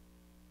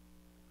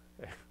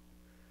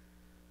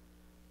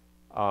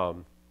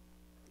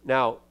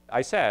 Now,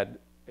 I said,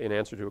 in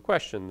answer to a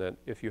question, that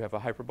if you have a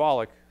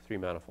hyperbolic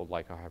three-manifold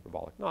like a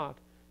hyperbolic knot,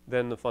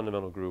 then the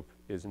fundamental group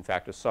is, in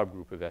fact, a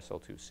subgroup of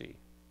SL2C.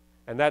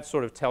 And that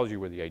sort of tells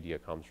you where the idea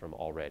comes from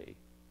already.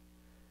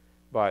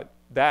 But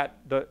that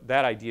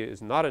idea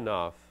is not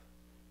enough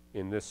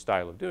in this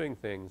style of doing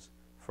things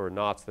for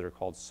knots that are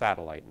called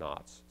satellite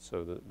knots.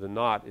 So the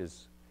knot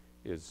is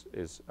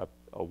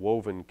a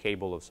woven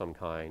cable of some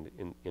kind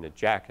in a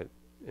jacket,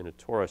 in a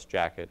torus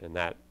jacket, and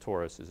that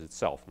torus is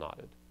itself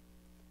knotted.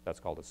 That's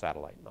called a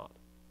satellite knot.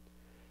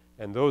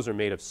 And those are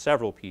made of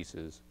several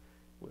pieces.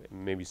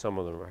 Maybe some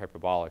of them are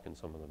hyperbolic and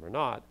some of them are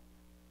not.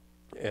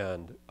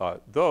 And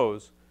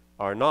those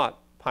are not,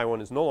 pi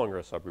 1 is no longer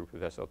a subgroup of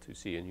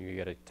SL2C, and you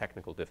get a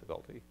technical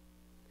difficulty.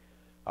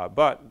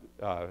 But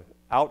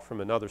out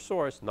from another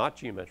source, not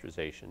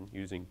geometrization,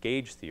 using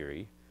gauge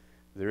theory,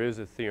 there is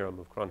a theorem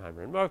of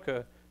Kronheimer and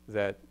Roca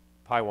that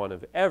pi 1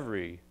 of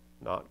every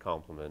knot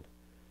complement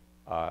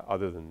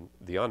other than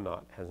the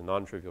unknot has a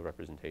non-trivial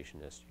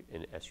representation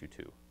in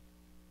SU2.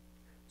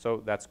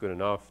 So that's good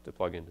enough to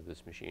plug into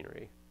this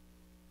machinery.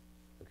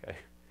 Okay.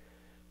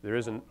 There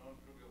is an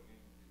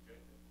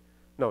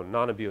no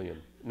non-abelian.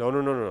 No.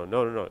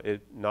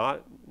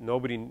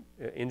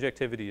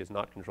 Injectivity is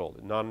not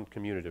controlled.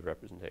 Non-commutative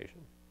representation.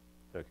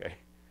 Okay.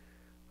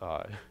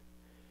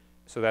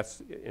 So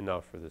that's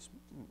enough for this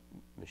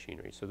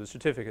machinery. So the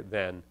certificate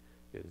then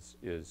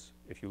is,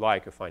 if you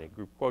like, a finite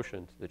group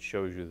quotient that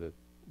shows you that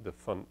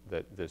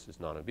that this is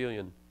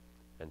non-abelian,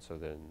 and so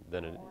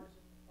then it.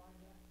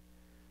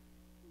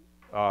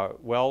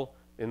 Well,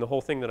 in the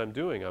whole thing that I'm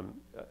doing,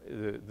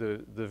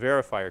 the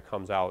verifier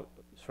comes out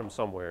from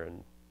somewhere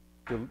and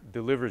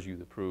delivers you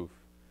the proof,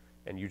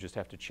 and you just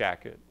have to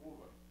check it.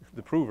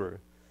 The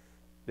prover.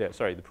 Yeah,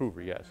 sorry, the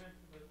prover, yes.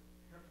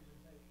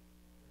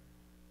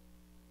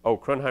 Oh,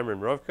 Kronheimer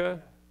and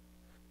Rovka?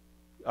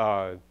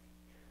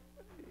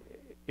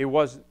 It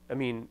was, I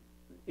mean,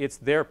 it's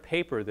their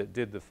paper that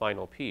did the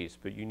final piece,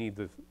 but you need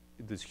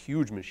this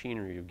huge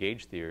machinery of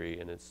gauge theory,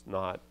 and it's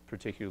not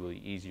particularly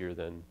easier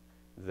than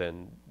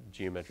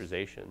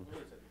geometrization.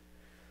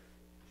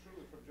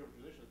 Surely from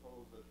geometrization it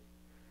follows that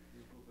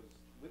this group is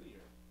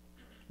linear.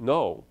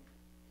 No.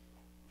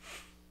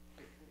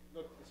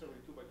 Not necessarily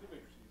 2 by 2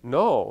 matrices.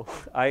 No,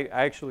 I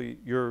actually,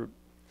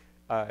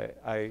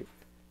 I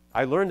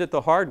learned it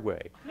the hard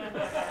way.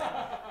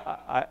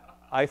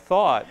 I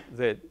thought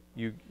that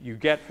you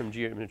get from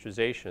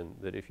geometrization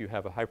that if you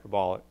have a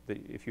hyperbolic, that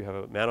if you have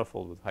a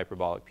manifold with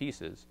hyperbolic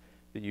pieces,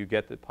 that you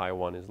get that pi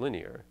 1 is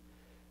linear.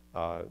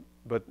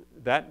 But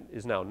that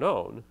is now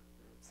known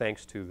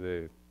thanks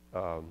to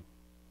the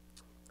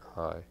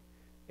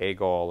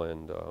Agol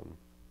and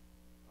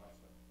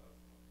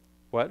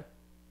what?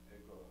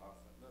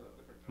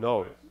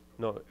 No,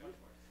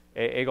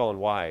 Agol and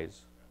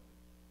Wise.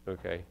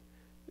 Okay.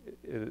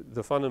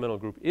 The fundamental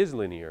group is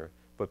linear,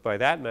 but by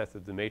that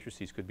method, the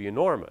matrices could be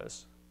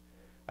enormous.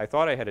 I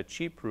thought I had a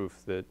cheap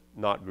proof that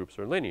knot groups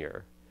are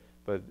linear,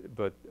 but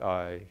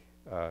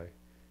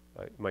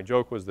my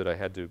joke was that I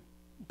had to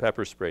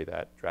pepper spray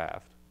that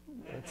draft.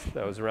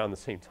 That was around the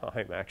same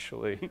time,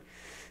 actually.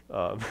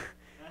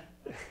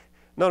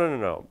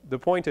 No. The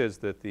point is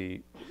that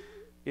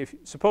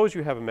suppose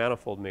you have a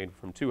manifold made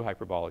from two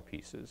hyperbolic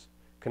pieces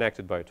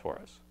connected by a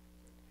torus,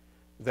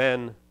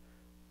 then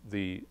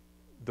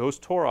those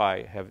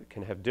tori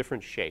can have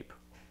different shape,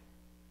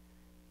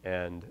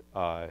 and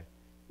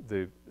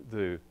the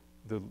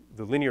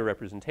linear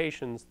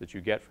representations that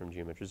you get from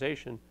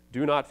geometrization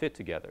do not fit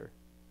together.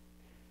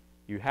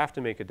 You have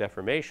to make a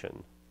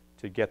deformation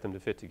to get them to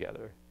fit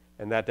together,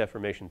 and that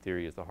deformation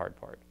theory is the hard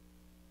part.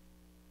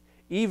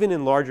 Even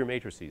in larger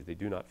matrices, they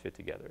do not fit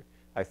together.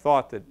 I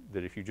thought that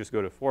if you just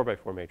go to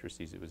 4x4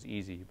 matrices, it was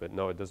easy, but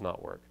no, it does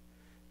not work.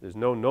 There's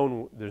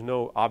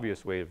no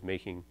obvious way of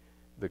making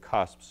the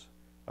cusps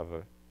of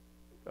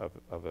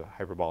a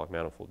hyperbolic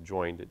manifold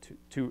joined at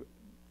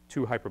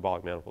two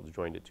hyperbolic manifolds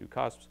joined at two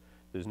cusps.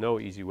 There's no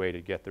easy way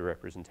to get the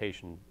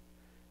representation,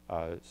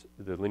 the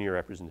linear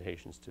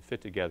representations to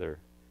fit together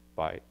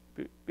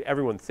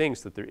everyone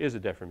thinks that there is a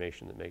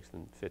deformation that makes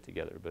them fit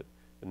together, but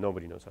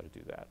nobody knows how to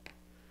do that.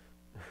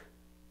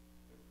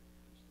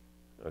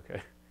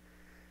 Okay.